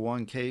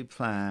 401k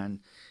plan,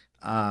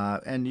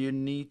 and you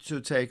need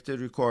to take the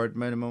required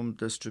minimum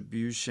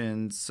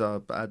distributions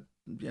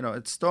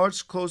it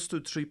starts close to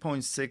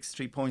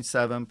 3.6,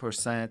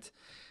 3.7%.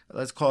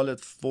 Let's call it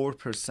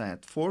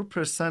 4%.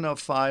 4% of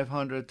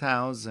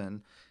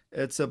 500,000,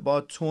 it's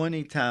about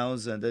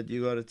 20,000 that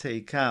you got to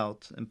take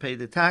out and pay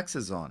the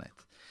taxes on it.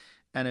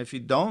 And if you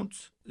don't,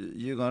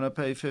 you're going to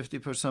pay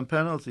 50%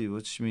 penalty,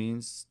 which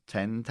means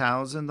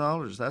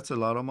 $10,000. That's a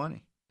lot of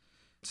money.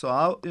 So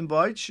I'll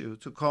invite you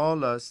to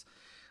call us.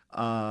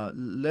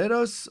 Let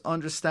us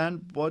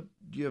understand what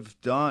you've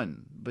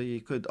done. But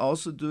you could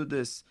also do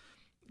this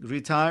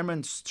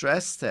retirement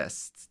stress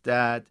test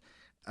that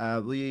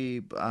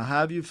we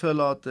have you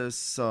fill out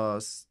this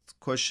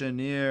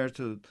questionnaire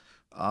to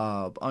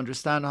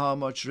understand how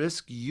much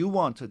risk you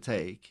want to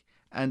take,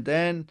 and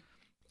then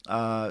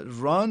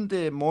run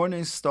the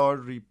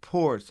Morningstar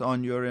report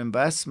on your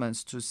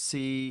investments to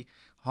see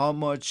how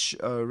much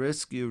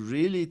risk you're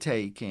really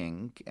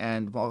taking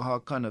and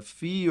how kind of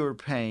fee you're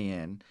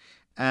paying,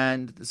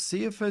 and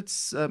see if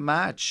it's a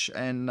match.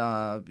 And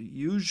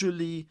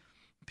usually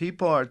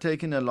people are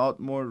taking a lot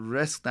more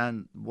risk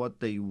than what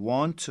they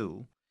want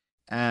to.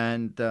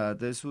 And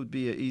this would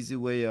be an easy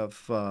way of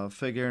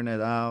figuring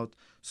it out.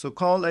 So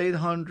call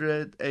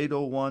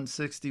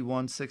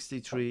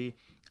 800-801-6163,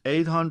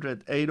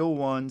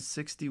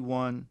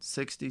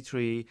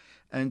 800-801-6163,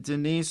 and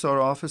Denise,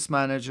 our office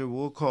manager,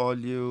 will call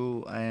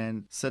you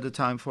and set a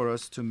time for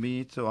us to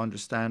meet to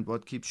understand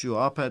what keeps you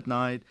up at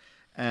night,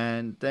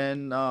 and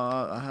then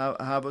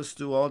have us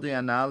do all the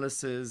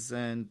analysis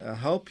and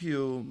help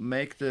you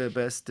make the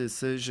best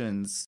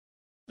decisions.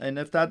 And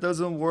if that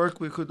doesn't work,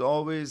 we could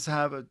always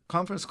have a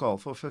conference call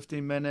for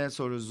 15 minutes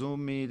or a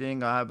Zoom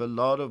meeting. I have a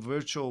lot of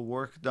virtual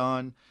work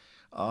done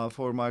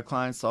for my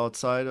clients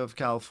outside of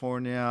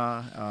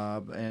California.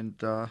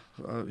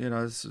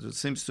 It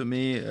seems to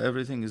me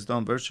everything is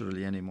done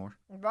virtually anymore.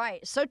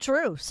 Right. So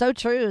true. So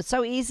true.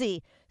 So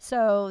easy.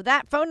 So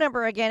that phone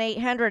number again,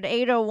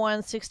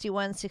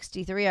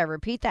 800-801-6163. I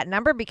repeat that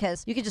number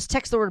because you can just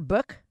text the word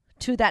book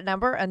to that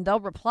number and they'll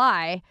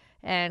reply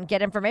and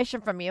get information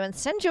from you and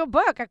send you a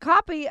book, a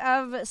copy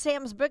of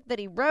Sam's book that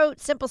he wrote,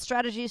 Simple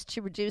Strategies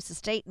to Reduce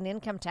Estate and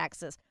Income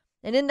Taxes.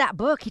 And in that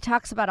book, he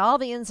talks about all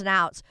the ins and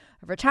outs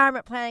of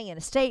retirement planning and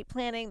estate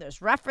planning.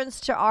 There's reference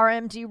to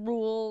RMD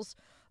rules,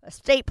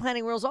 estate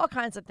planning rules, all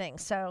kinds of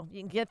things. So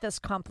you can get this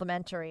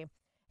complimentary.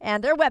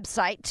 And their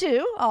website,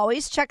 too.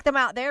 Always check them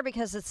out there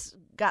because it's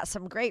got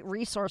some great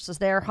resources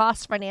there.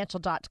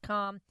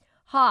 HossFinancial.com.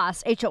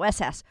 Hoss,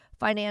 H-O-S-S,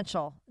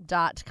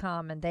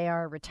 financial.com. And they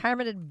are a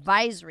retirement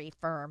advisory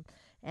firm.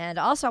 And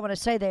also, I want to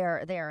say they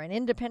are an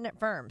independent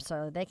firm,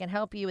 so they can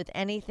help you with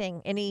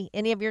anything,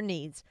 any of your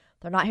needs.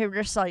 They're not here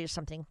to sell you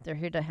something. They're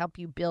here to help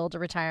you build a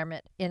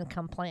retirement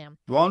income plan.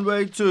 One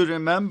way to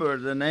remember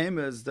the name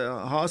is the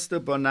Hoss de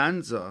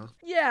Bonanza.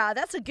 Yeah,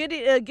 that's a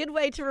good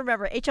way to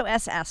remember.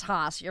 H-O-S-S,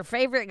 Hoss, your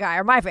favorite guy,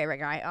 or my favorite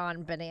guy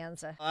on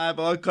Bonanza. I have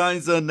all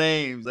kinds of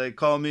names. They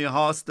call me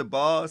Hoss the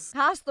Boss.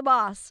 Hoss the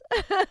Boss.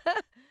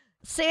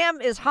 Sam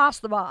is Hoss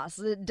the boss.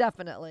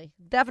 Definitely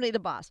the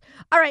boss.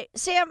 All right,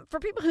 Sam, for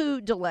people who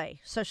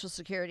delay Social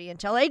Security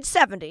until age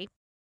 70,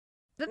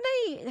 then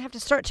they have to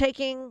start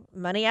taking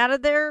money out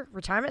of their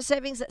retirement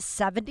savings at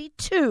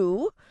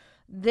 72.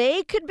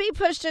 they could be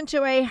pushed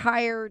into a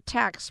higher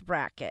tax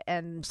bracket.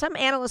 And some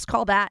analysts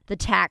call that the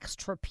tax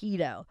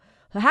torpedo.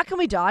 So how can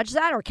we dodge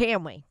that, or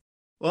can we?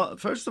 Well,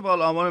 first of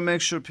all, I want to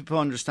make sure people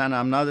understand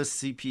I'm not a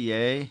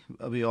CPA.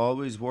 We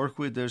always work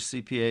with their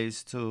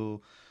CPAs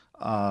to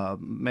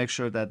make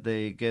sure that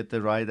they get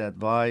the right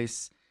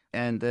advice.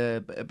 And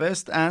the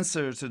best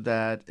answer to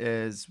that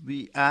is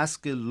we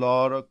ask a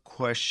lot of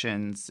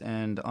questions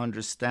and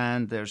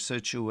understand their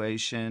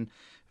situation.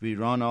 We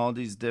run all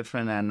these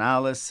different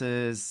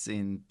analyses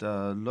and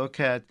look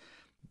at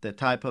the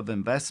type of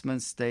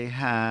investments they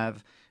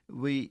have.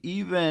 We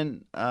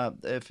even,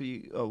 if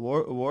we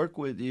work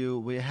with you,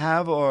 we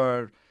have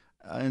our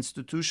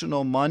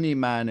institutional money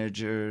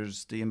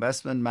managers, the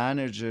investment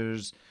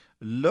managers,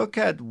 look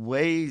at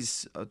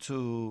ways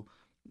to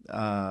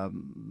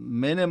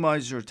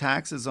minimize your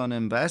taxes on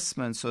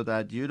investment so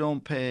that you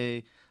don't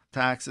pay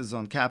taxes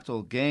on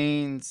capital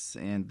gains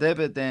and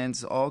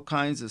dividends, all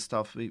kinds of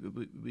stuff. We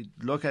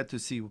look at to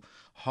see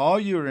how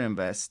you're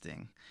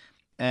investing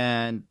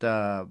and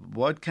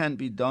what can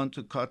be done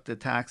to cut the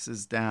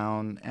taxes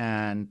down.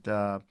 And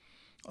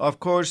of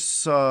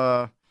course,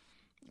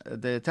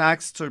 the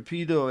tax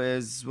torpedo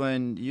is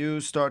when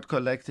you start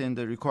collecting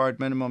the required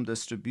minimum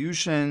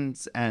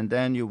distributions and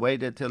then you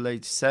wait until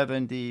age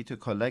 70 to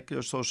collect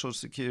your Social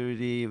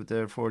Security.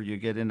 Therefore, you're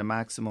getting the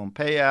maximum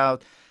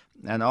payout.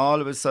 And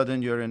all of a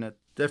sudden, you're in a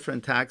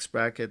different tax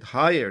bracket,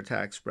 higher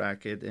tax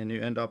bracket, and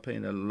you end up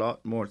paying a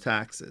lot more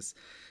taxes.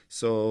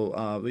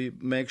 So we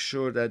make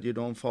sure that you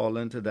don't fall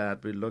into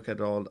that. We look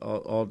at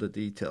all the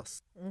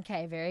details.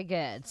 Okay, very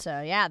good.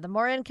 So, yeah, the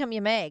more income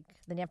you make,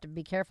 then you have to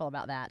be careful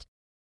about that.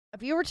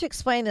 If you were to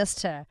explain this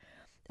to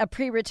a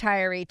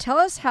pre-retiree, tell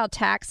us how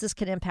taxes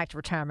can impact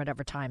retirement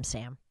over time,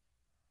 Sam.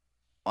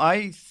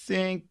 I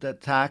think that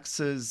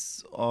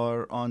taxes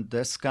are on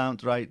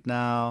discount right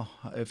now.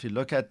 If you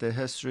look at the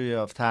history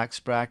of tax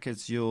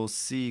brackets, you'll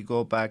see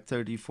go back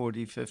 30,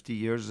 40, 50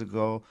 years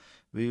ago,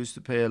 we used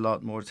to pay a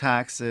lot more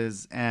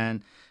taxes.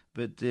 And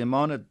with the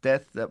amount of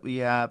debt that we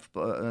have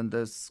in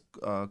this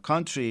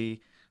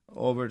country,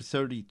 over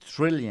 30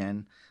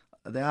 trillion,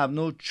 they have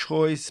no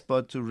choice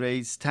but to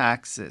raise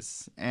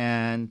taxes.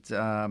 And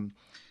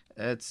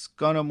it's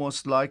going to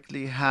most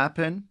likely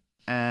happen.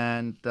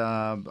 And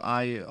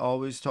I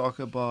always talk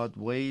about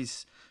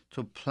ways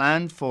to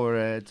plan for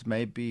it,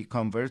 maybe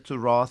convert to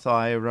Roth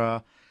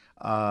IRA.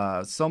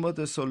 Some of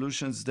the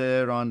solutions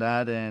there on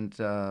that end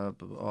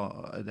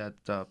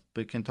that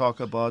we can talk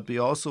about. We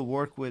also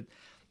work with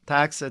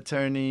tax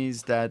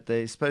attorneys that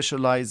they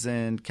specialize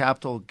in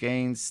capital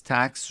gains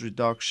tax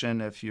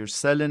reduction. If you're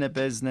selling a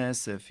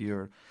business, if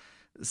you're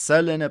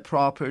selling a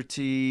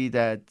property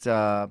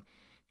that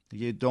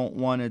you don't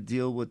want to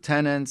deal with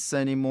tenants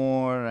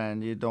anymore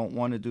and you don't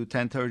want to do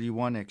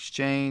 1031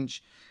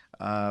 exchange,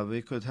 we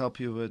could help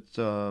you with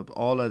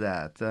all of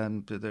that.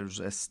 And there's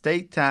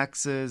estate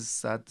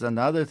taxes. That's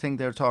another thing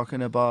they're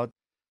talking about,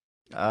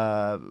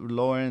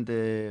 lowering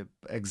the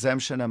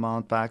exemption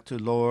amount back to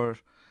lower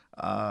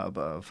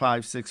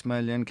 5-6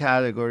 million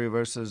category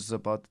versus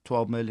about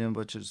 12 million,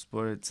 which is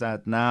where it's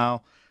at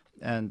now.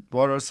 And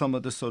what are some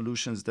of the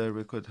solutions there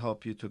we could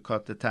help you to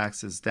cut the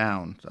taxes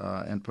down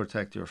and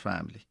protect your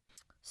family?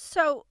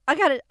 So I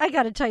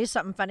gotta tell you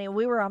something funny.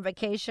 We were on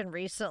vacation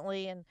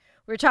recently, and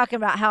we were talking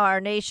about how our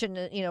nation,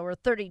 we're over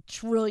 30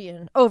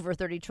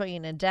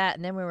 trillion in debt,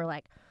 and then we were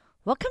like,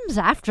 what comes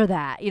after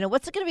that?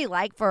 What's it gonna be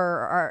like for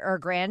our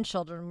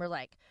grandchildren?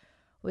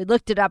 We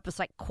looked it up. It's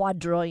like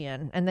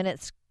quadrillion, and then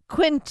it's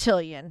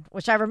quintillion,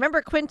 which I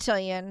remember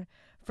quintillion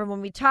from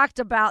when we talked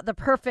about the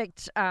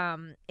perfect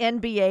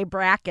NBA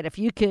bracket.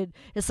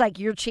 It's like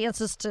your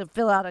chances to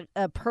fill out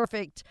a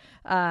perfect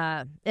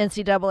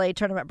NCAA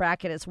tournament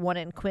bracket is 1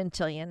 in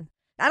quintillion.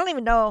 I don't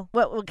even know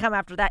what will come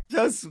after that.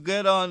 Just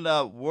get on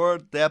the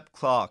World Depth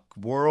Clock,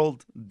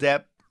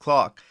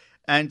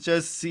 and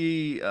just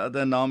see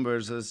the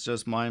numbers. It's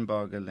just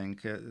mind-boggling.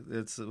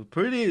 It's a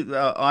pretty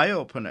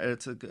eye-opener.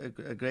 It's a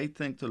great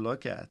thing to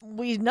look at.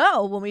 We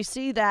know when we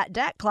see that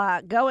debt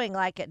clock going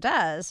like it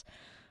does,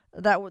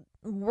 that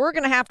we're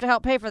going to have to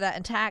help pay for that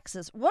in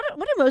taxes. What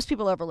do most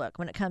people overlook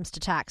when it comes to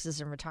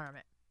taxes in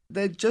retirement?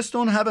 They just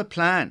don't have a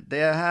plan. They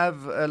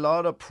have a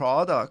lot of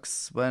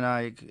products when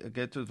I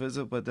get to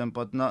visit with them,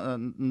 but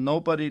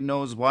nobody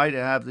knows why they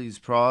have these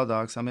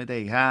products. I mean,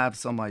 they have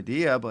some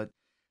idea, but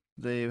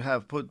they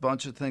have put a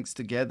bunch of things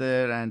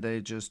together and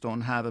they just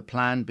don't have a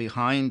plan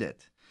behind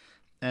it.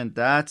 And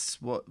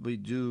that's what we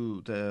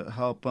do to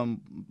help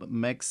them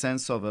make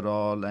sense of it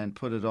all and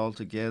put it all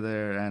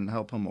together and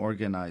help them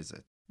organize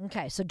it.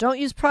 Okay, so don't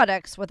use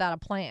products without a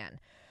plan.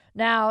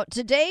 Now,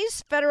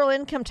 today's federal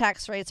income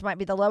tax rates might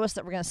be the lowest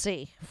that we're going to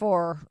see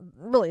for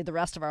really the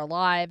rest of our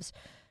lives.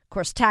 Of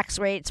course, tax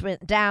rates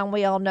went down,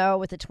 we all know,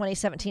 with the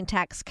 2017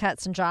 Tax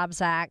Cuts and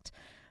Jobs Act.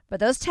 But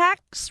those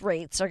tax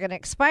rates are going to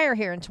expire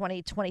here in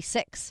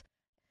 2026.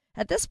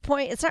 At this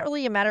point, it's not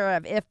really a matter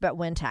of if, but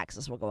when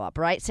taxes will go up,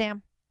 right,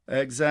 Sam?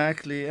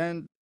 Exactly.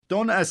 And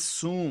don't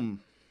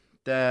assume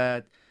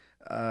that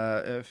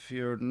if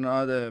you're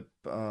not a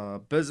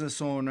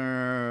business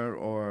owner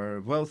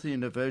or wealthy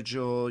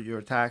individual,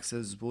 your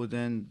taxes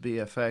wouldn't be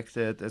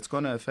affected. It's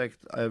going to affect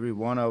every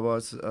one of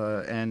us,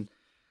 and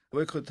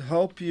we could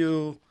help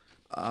you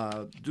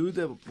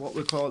do what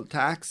we call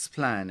tax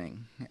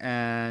planning.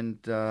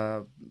 And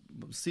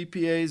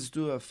CPAs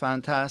do a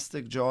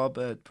fantastic job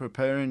at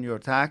preparing your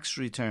tax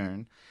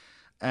return.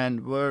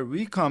 And where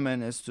we come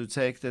in is to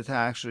take the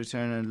tax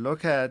return and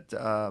look at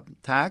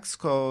tax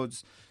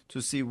codes to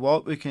see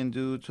what we can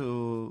do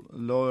to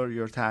lower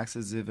your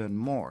taxes even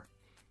more.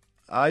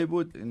 I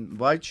would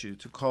invite you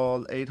to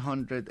call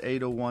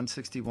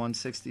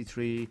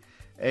 800-801-6163,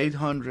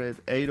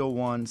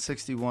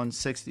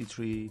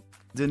 800-801-6163.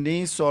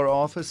 Denise, our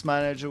office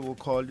manager, will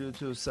call you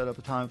to set up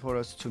a time for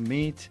us to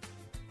meet.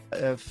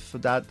 If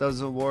that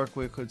doesn't work,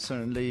 we could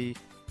certainly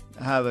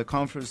have a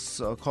conference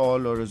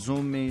call or a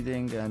Zoom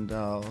meeting and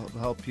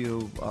help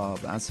you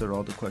answer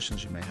all the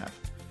questions you may have.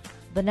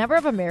 The number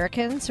of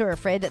Americans who are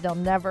afraid that they'll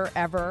never,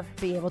 ever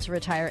be able to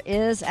retire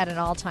is at an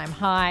all-time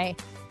high.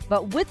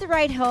 But with the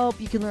right help,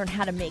 you can learn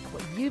how to make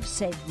what you've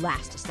saved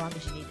last as long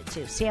as you need it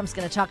to. Sam's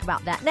going to talk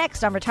about that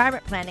next on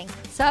retirement planning,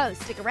 so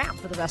stick around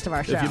for the rest of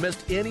our show. If you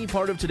missed any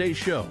part of today's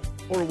show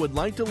or would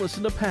like to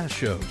listen to past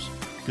shows,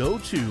 go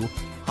to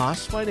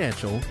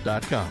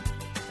HaasFinancial.com.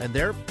 And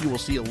there you will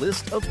see a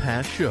list of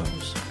past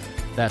shows.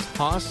 That's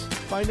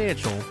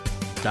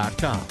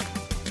HaasFinancial.com.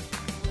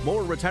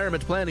 More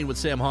retirement planning with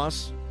Sam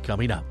Haas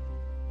coming up.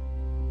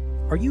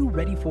 Are you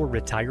ready for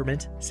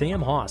retirement?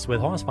 Sam Haas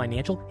with Haas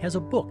Financial has a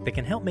book that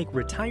can help make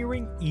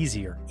retiring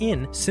easier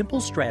in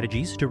Simple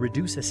Strategies to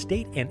Reduce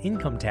Estate and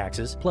Income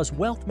Taxes, plus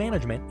Wealth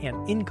Management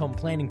and Income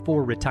Planning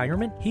for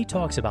Retirement. He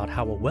talks about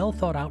how a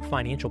well-thought-out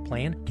financial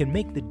plan can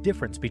make the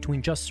difference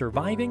between just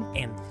surviving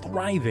and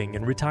thriving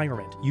in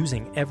retirement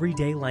using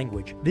everyday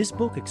language. This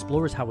book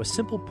explores how a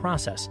simple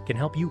process can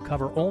help you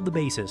cover all the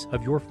bases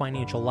of your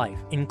financial life,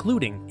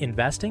 including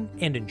investing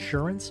and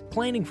insurance,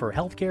 planning for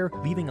healthcare,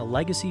 leaving a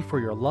legacy for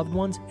your loved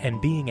ones, and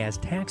being as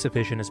tax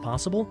efficient as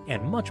possible,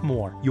 and much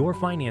more. Your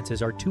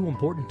finances are too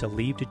important to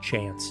leave to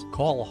chance.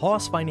 Call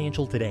Haas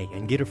Financial today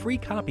and get a free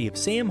copy of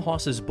Sam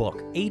Haas's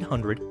book,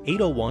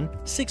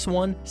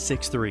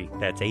 800-801-6163.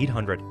 That's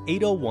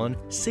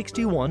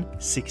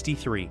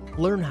 800-801-6163.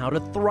 Learn how to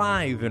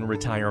thrive in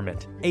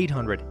retirement.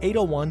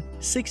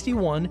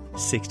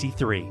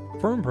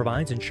 800-801-6163. Firm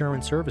provides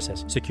insurance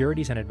services.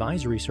 Securities and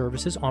advisory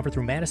services offered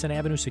through Madison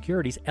Avenue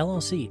Securities,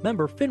 LLC.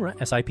 Member FINRA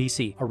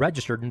SIPC, a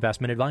registered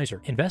investment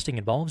advisor. Investing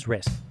involves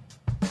risk.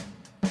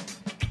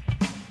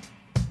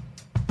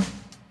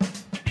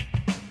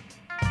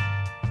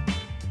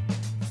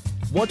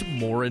 Want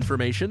more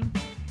information?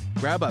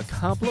 Grab a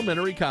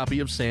complimentary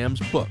copy of Sam's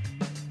book,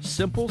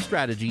 Simple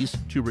Strategies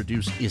to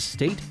Reduce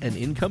Estate and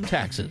Income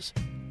Taxes,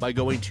 by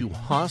going to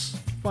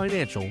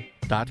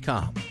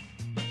HaasFinancial.com.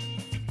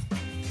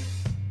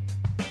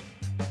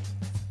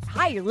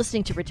 Hi, you're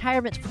listening to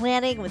Retirement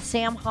Planning with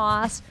Sam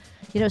Haas.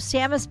 You know,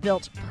 Sam has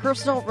built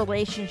personal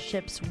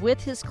relationships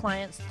with his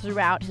clients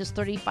throughout his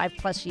 35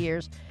 plus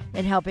years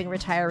in helping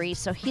retirees.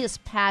 So he is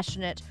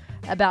passionate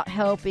about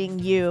helping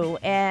you,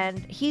 and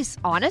he's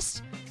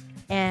honest.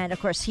 And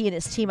of course, he and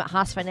his team at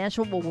Haas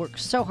Financial will work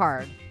so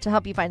hard to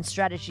help you find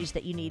strategies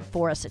that you need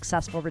for a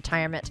successful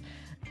retirement.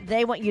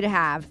 They want you to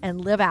have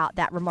and live out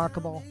that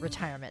remarkable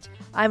retirement.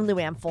 I'm Lou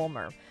Ann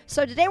Fulmer.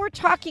 So today we're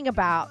talking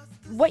about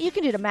what you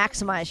can do to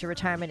maximize your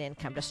retirement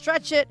income, to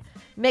stretch it,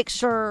 make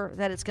sure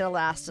that it's going to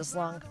last as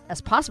long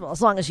as possible,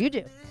 as long as you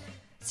do.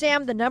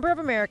 Sam, the number of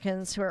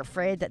Americans who are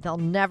afraid that they'll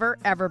never,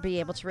 ever be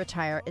able to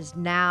retire is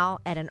now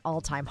at an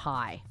all-time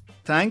high.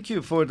 Thank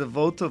you for the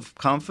vote of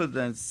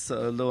confidence,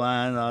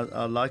 Luann.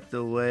 I like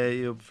the way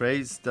you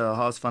phrased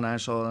Haas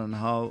Financial and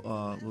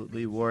how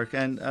we work.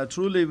 And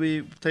truly,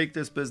 we take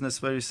this business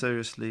very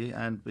seriously,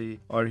 and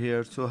we are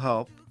here to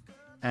help.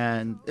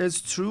 And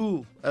it's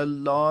true, a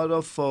lot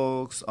of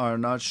folks are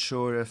not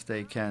sure if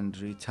they can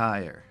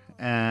retire.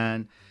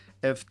 And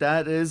if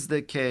that is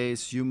the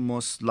case, you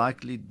most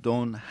likely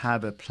don't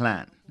have a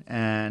plan.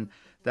 And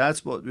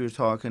that's what we're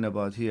talking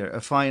about here. A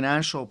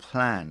financial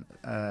plan,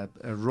 a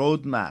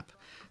roadmap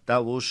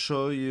that will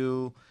show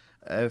you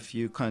if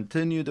you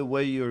continue the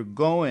way you're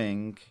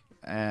going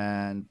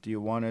and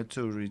you wanted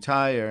to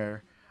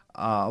retire,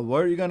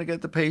 where are you going to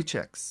get the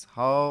paychecks?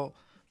 How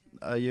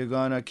you're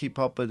going to keep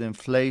up with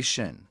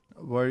inflation,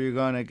 where you're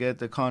going to get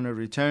the kind of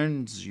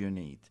returns you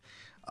need,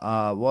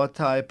 what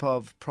type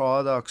of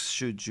products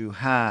should you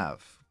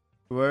have,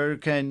 where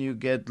can you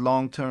get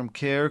long-term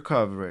care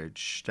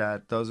coverage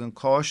that doesn't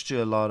cost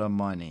you a lot of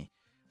money,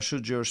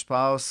 should your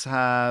spouse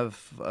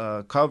have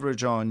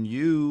coverage on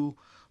you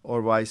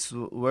or vice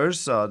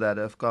versa, that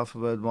if God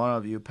forbid one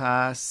of you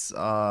pass,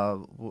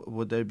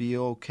 would they be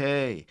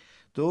okay?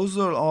 Those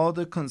are all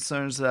the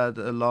concerns that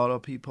a lot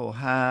of people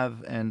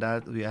have, and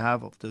that we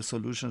have the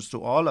solutions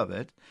to all of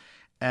it.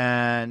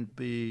 And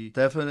we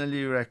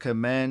definitely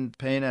recommend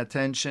paying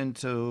attention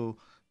to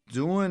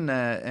doing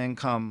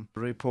income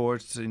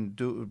reports and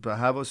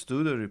have us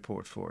do the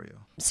report for you.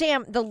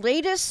 Sam, the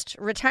latest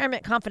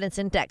Retirement Confidence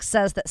Index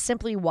says that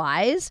Simply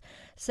Wise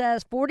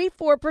says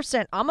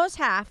 44%, almost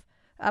half,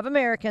 of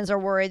Americans are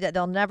worried that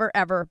they'll never,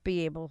 ever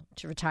be able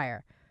to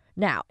retire.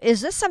 Now,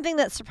 is this something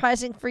that's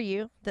surprising for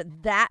you,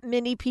 that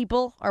many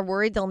people are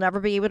worried they'll never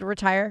be able to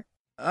retire?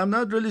 I'm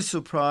not really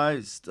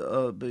surprised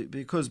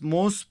because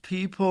most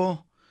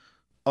people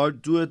are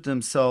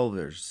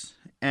do-it-themselvers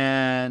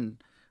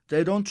and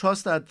they don't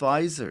trust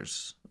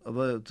advisors.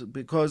 But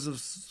because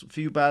of a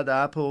few bad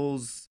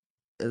apples,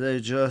 they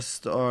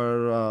just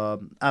are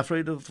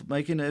afraid of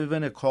making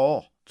even a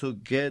call to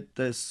get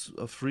this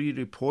free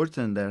report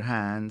in their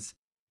hands.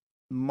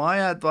 My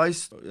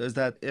advice is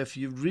that if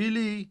you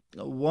really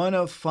want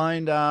to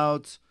find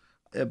out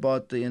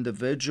about the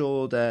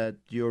individual that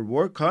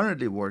you're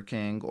currently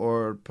working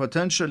or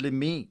potentially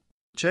meet,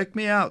 check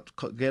me out.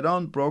 Get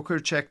on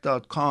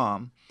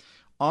brokercheck.com.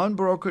 On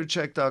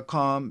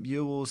brokercheck.com,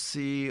 you will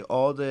see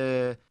all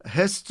the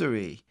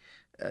history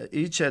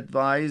each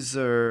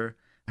advisor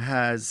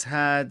has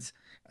had,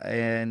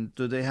 and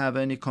do they have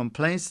any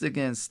complaints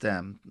against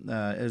them?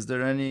 Is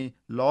there any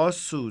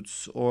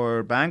lawsuits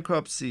or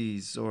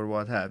bankruptcies or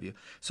what have you?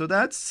 So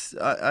that's,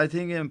 I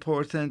think,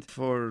 important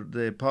for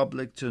the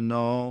public to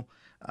know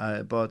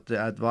about the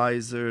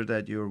advisor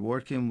that you're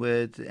working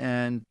with,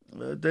 and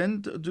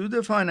then do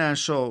the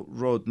financial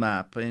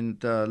roadmap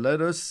and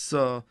let us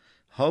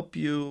help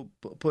you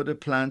put a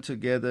plan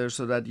together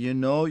so that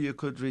you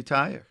could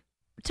retire.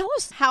 Tell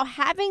us how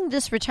having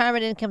this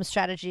retirement income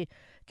strategy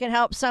can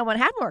help someone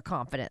have more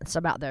confidence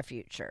about their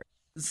future.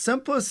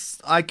 Simplest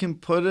I can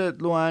put it,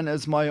 Luann,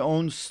 is my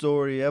own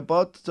story.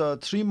 About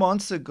 3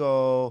 months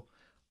ago,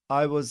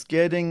 I was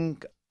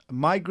getting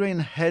migraine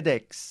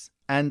headaches,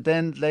 and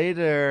then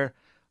later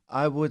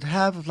I would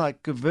have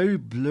like a very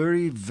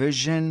blurry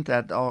vision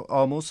that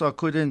almost I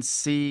couldn't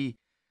see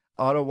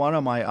out of one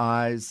of my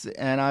eyes.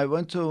 And I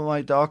went to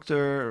my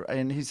doctor,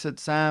 and he said,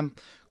 Sam,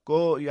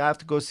 you have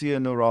to go see a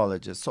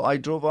neurologist. So I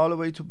drove all the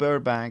way to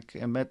Burbank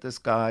and met this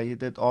guy. He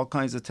did all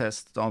kinds of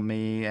tests on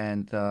me,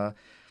 and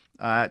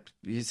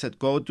he said,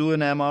 go do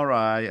an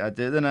MRI. I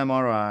did an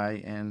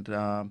MRI, and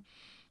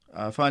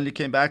I finally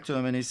came back to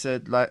him, and he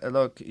said,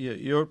 look,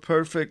 you're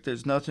perfect.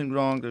 There's nothing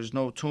wrong. There's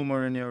no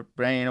tumor in your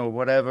brain or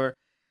whatever,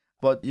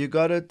 but you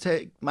got to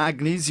take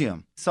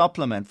magnesium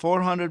supplement,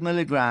 400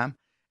 milligram,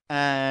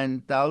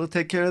 and that will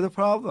take care of the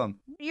problem.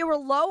 You were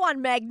low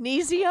on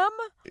magnesium?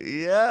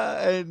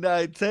 Yeah, and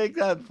I take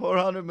that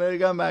 400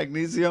 milligram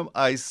magnesium.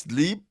 I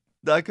sleep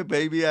like a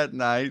baby at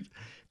night.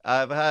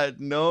 I've had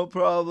no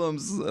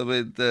problems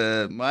with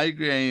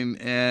migraine,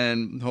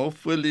 and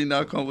hopefully,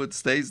 knock on wood,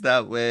 stays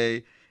that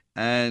way.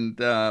 And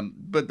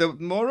but the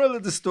moral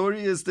of the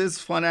story is this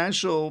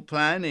financial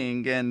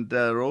planning and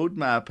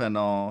roadmap and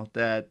all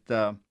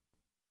that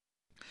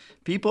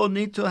people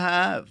need to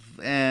have,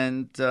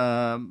 and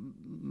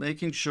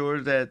making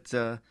sure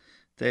that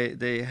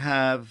they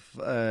have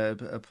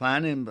a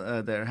plan in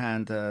their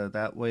hand.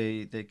 That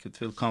way they could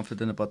feel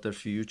confident about their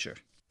future.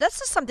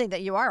 This is something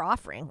that you are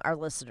offering our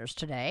listeners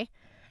today,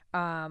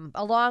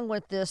 along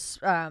with this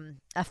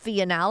a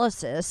fee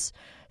analysis.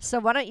 So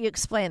why don't you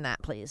explain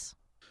that, please?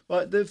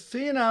 Well, the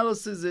fee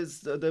analysis is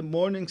the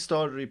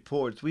Morningstar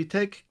report. We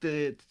take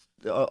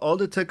all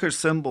the ticker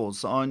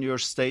symbols on your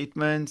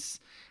statements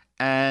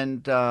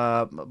and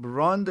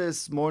run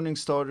this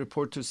Morningstar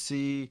report to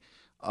see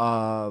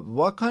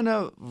what kind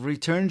of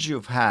returns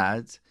you've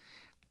had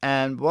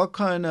and what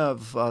kind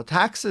of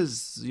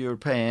taxes you're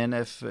paying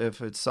if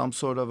it's some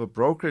sort of a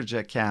brokerage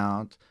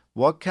account.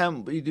 What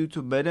can we do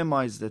to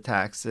minimize the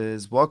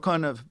taxes? What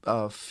kind of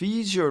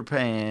fees you're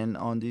paying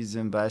on these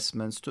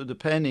investments to the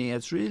penny?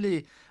 It's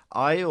really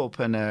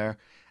eye-opener.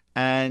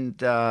 And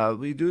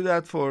we do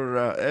that for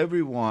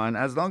everyone.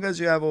 As long as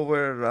you have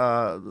over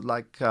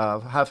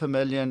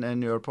 $500,000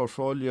 in your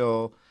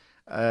portfolio,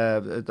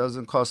 it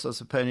doesn't cost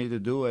us a penny to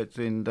do it,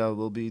 and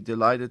we'll be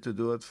delighted to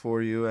do it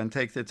for you and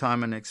take the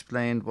time and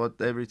explain what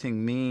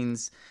everything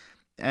means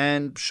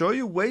and show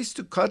you ways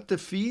to cut the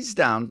fees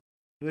down.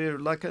 We're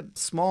like a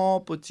small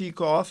boutique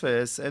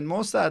office, and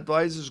most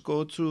advisors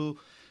go through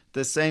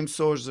the same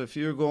source. If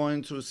you're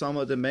going through some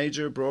of the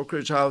major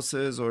brokerage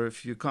houses or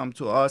if you come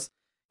to us,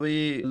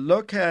 we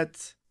look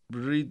at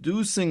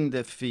reducing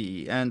the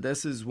fee, and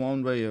this is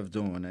one way of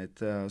doing it.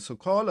 So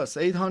call us,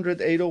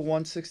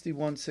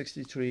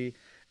 800-801-6163,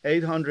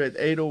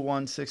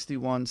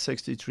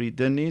 800-801-6163.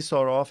 Denise,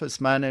 our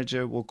office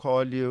manager, will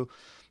call you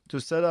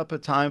to set up a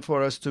time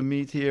for us to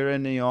meet here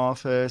in the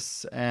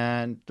office,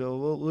 and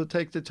we'll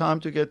take the time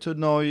to get to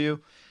know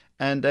you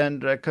and then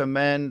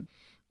recommend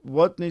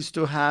what needs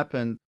to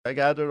happen. I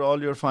gather all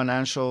your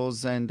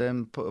financials and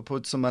then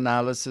put some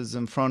analysis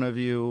in front of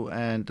you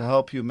and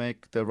help you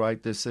make the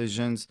right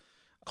decisions.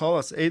 Call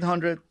us,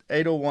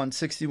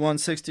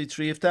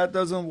 800-801-6163. If that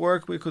doesn't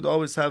work, we could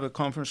always have a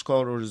conference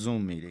call or a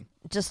Zoom meeting.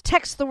 Just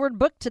text the word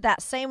book to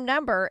that same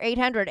number,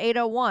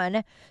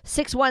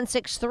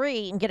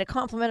 800-801-6163, and get a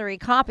complimentary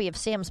copy of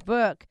Sam's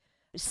book,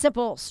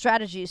 Simple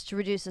Strategies to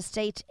Reduce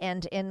Estate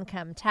and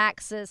Income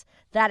Taxes.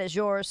 That is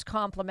yours,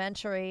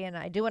 complimentary. And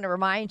I do want to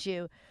remind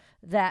you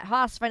that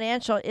Haas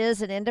Financial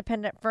is an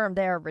independent firm.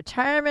 They are a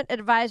retirement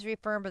advisory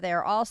firm, but they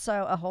are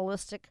also a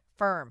holistic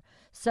firm.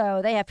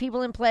 So they have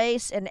people in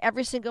place in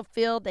every single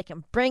field. They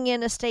can bring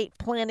in estate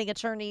planning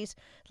attorneys,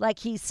 like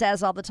he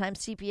says all the time,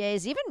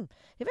 CPAs, even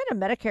a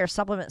Medicare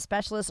supplement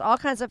specialist, all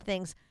kinds of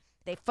things.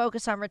 They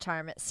focus on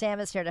retirement. Sam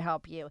is here to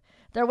help you.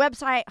 Their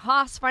website,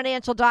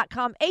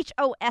 HossFinancial.com,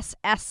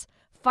 HOSS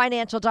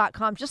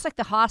financial.com, just like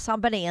the Hoss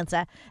on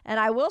Bonanza. And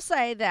I will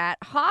say that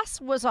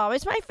Hoss was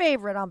always my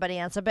favorite on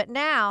Bonanza, but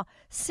now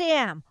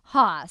Sam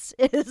Hoss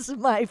is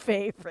my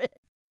favorite.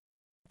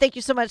 Thank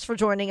you so much for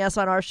joining us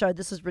on our show.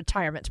 This is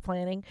Retirement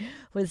Planning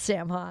with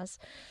Sam Hoss.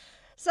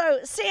 So,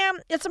 Sam,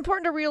 it's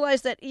important to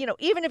realize that,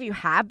 even if you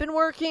have been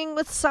working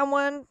with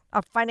someone,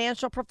 a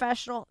financial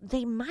professional,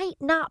 they might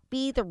not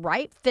be the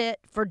right fit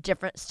for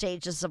different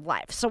stages of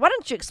life. So why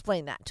don't you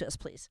explain that to us,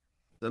 please?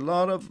 A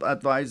lot of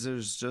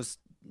advisors just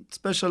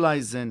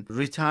specialize in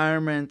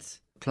retirement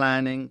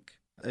planning,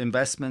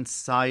 investment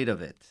side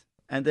of it.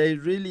 And they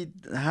really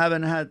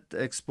haven't had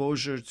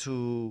exposure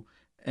to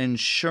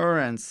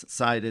insurance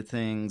side of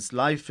things,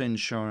 life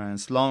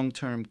insurance,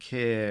 long-term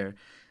care.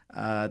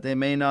 They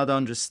may not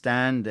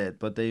understand it,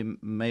 but they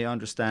may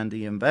understand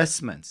the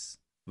investments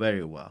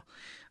very well.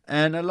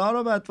 And a lot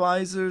of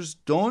advisors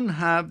don't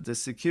have the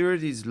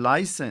securities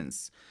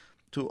license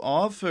to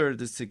offer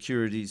the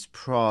securities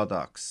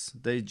products.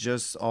 They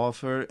just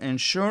offer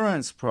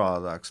insurance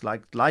products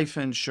like life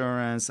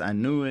insurance,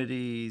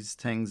 annuities,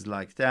 things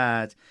like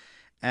that.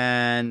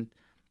 And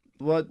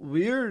what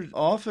we're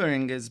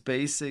offering is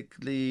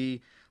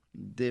basically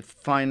the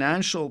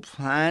financial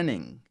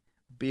planning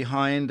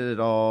behind it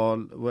all,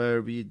 where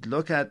we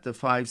look at the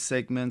 5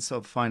 segments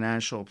of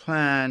financial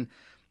plan,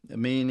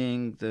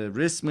 meaning the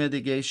risk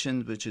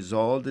mitigation, which is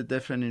all the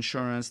different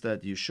insurance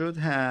that you should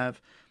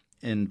have,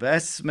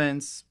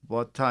 investments,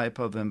 what type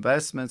of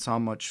investments, how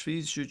much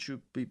fees should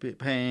you be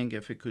paying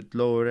if you could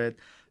lower it,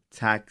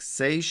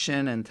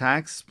 taxation and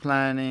tax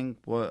planning,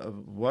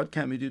 what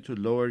can we do to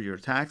lower your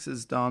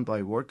taxes down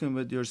by working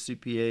with your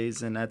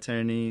CPAs and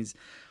attorneys,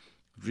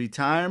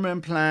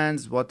 retirement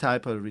plans, what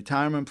type of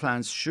retirement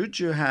plans should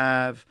you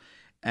have,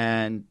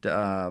 and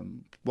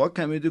what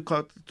can we do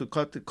to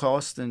cut the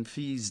cost and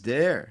fees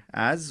there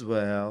as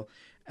well,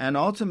 and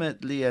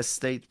ultimately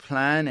estate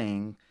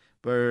planning,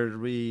 where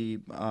we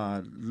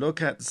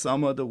look at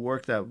some of the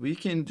work that we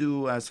can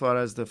do as far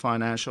as the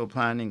financial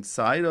planning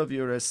side of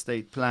your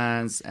estate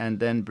plans, and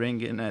then bring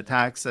in a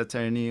tax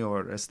attorney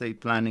or estate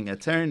planning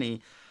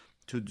attorney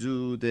to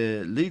do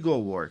the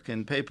legal work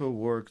and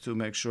paperwork to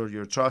make sure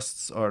your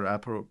trusts are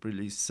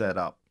appropriately set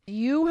up.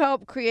 You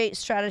help create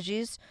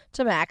strategies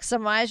to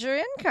maximize your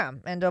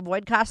income and to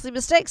avoid costly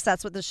mistakes.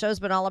 That's what the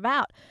show's been all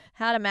about,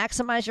 how to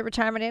maximize your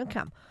retirement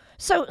income.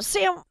 So,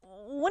 Sam,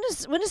 when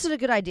is it a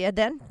good idea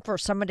then for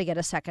someone to get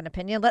a second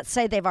opinion? Let's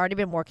say they've already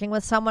been working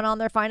with someone on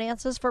their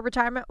finances for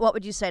retirement. What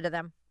would you say to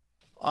them?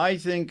 I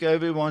think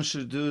everyone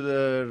should do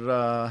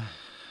their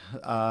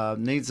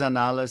needs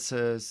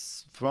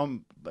analysis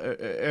from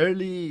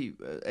early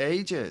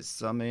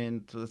ages. I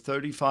mean, to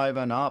 35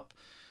 and up,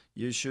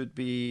 you should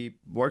be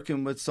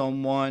working with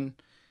someone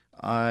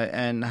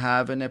and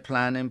having a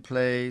plan in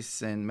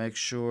place and make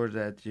sure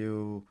that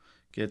you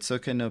get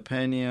second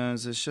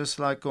opinions. It's just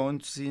like going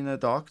to see a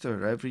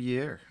doctor every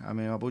year. I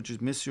mean, would you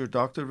miss your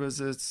doctor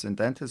visits and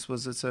dentist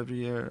visits every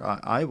year?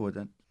 I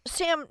wouldn't.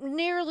 Sam,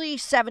 nearly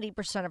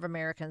 70% of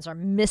Americans are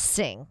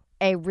missing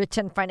a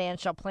written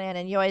financial plan.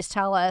 And you always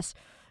tell us,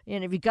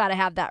 you've got to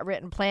have that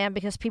written plan,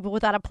 because people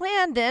without a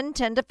plan then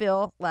tend to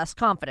feel less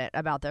confident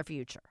about their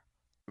future.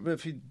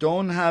 If you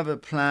don't have a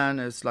plan,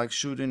 it's like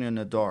shooting in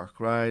the dark,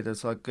 right?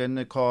 It's like getting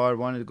a car,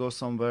 wanting to go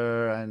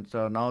somewhere, and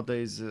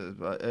nowadays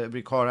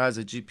every car has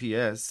a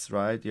GPS,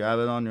 right? You have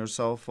it on your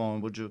cell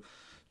phone. Would you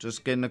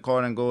just get in the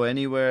car and go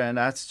anywhere? And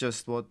that's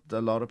just what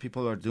a lot of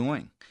people are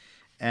doing.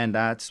 And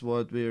that's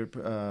what we're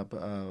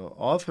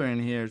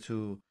offering here,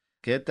 to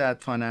get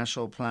that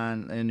financial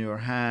plan in your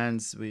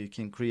hands. We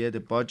can create a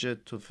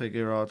budget to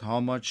figure out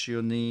how much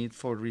you need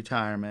for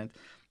retirement,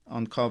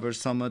 uncover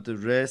some of the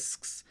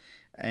risks,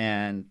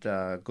 and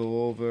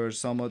go over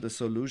some of the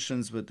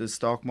solutions with the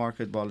stock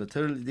market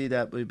volatility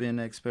that we've been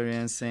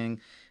experiencing,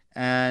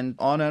 and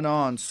on and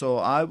on. So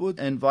I would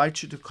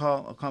invite you to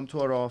come to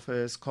our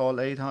office. Call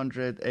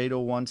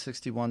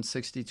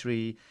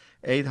 800-801-6163,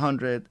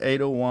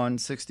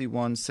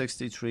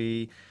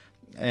 800-801-6163,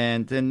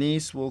 and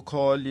Denise will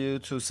call you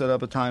to set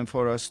up a time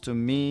for us to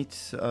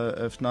meet,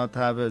 if not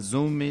have a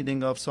Zoom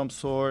meeting of some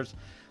sort.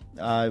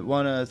 I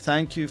want to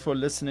thank you for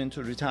listening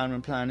to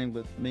Retirement Planning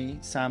with me,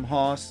 Sam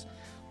Hoss.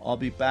 I'll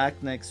be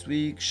back next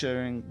week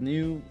sharing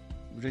new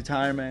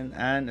retirement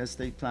and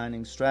estate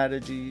planning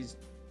strategies,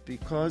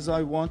 because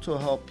I want to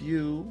help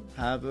you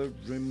have a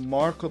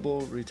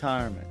remarkable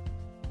retirement.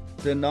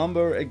 The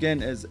number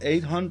again is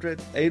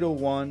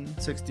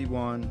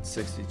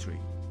 800-801-6163.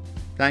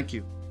 Thank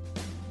you.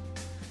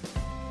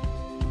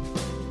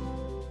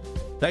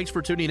 Thanks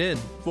for tuning in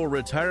for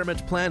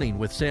Retirement Planning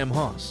with Sam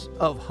Hoss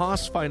of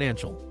Hoss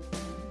Financial.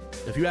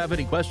 If you have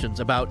any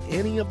questions about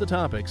any of the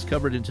topics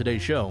covered in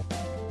today's show,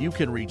 you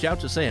can reach out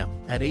to Sam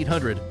at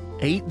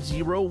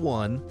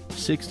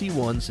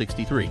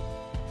 800-801-6163.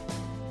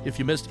 If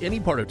you missed any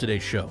part of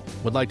today's show,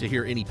 would like to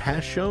hear any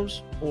past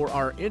shows, or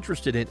are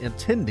interested in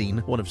attending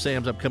one of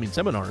Sam's upcoming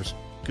seminars,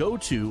 go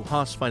to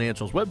Haas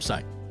Financial's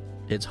website.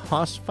 It's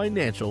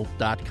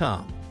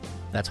haasfinancial.com.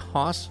 That's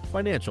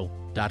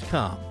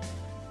haasfinancial.com.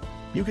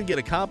 You can get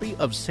a copy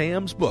of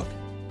Sam's book,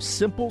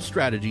 Simple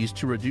Strategies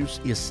to Reduce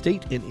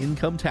Estate and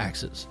Income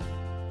Taxes.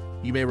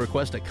 You may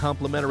request a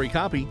complimentary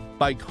copy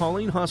by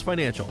calling Haas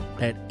Financial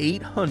at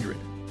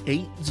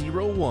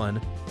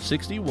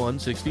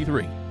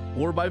 800-801-6163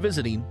 or by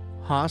visiting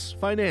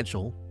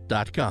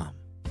haasfinancial.com.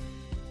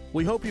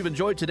 We hope you've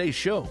enjoyed today's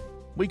show.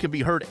 We can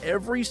be heard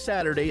every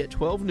Saturday at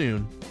 12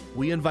 noon.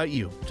 We invite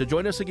you to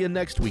join us again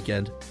next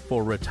weekend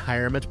for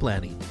Retirement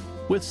Planning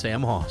with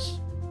Sam Haas.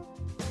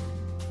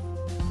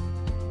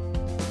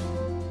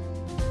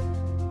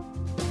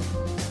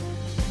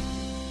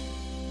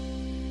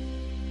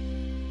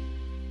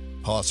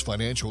 Haas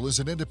Financial is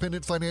an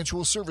independent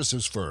financial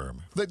services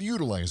firm that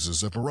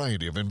utilizes a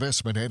variety of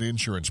investment and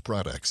insurance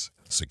products.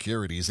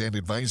 Securities and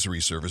advisory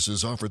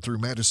services offered through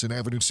Madison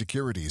Avenue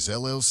Securities,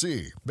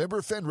 LLC,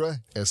 member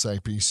FINRA,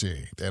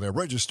 SIPC, and a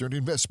registered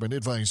investment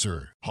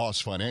advisor. Haas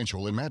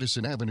Financial and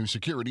Madison Avenue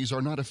Securities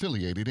are not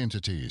affiliated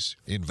entities.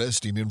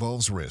 Investing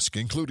involves risk,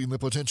 including the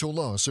potential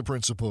loss of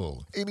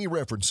principal. Any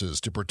references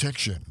to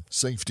protection,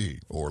 safety,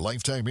 or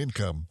lifetime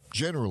income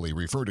generally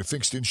refer to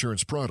fixed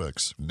insurance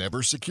products,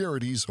 never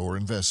securities or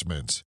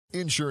investments.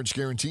 Insurance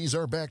guarantees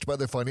are backed by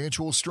the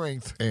financial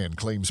strength and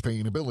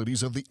claims-paying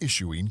abilities of the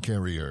issuing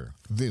carrier.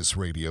 This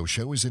radio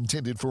show is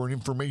intended for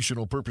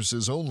informational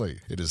purposes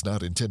only. It is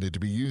not intended to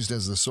be used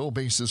as the sole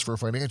basis for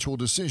financial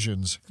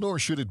decisions, nor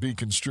should it be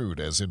construed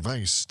as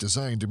advice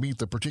designed to meet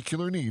the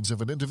particular needs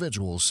of an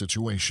individual's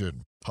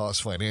situation.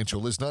 Haas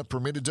Financial is not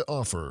permitted to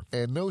offer,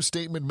 and no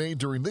statement made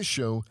during this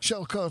show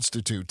shall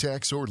constitute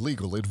tax or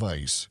legal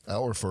advice.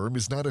 Our firm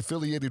is not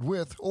affiliated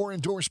with or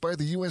endorsed by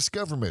the U.S.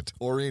 government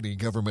or any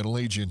governmental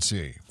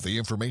agency. The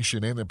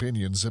information and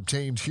opinions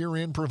obtained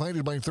herein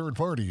provided by third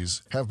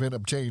parties have been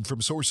obtained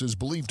from sources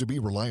believed to be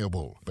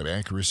reliable, but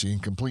accuracy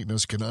and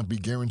completeness cannot be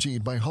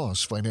guaranteed by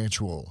Haas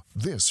Financial.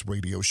 This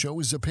radio show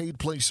is a paid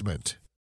placement.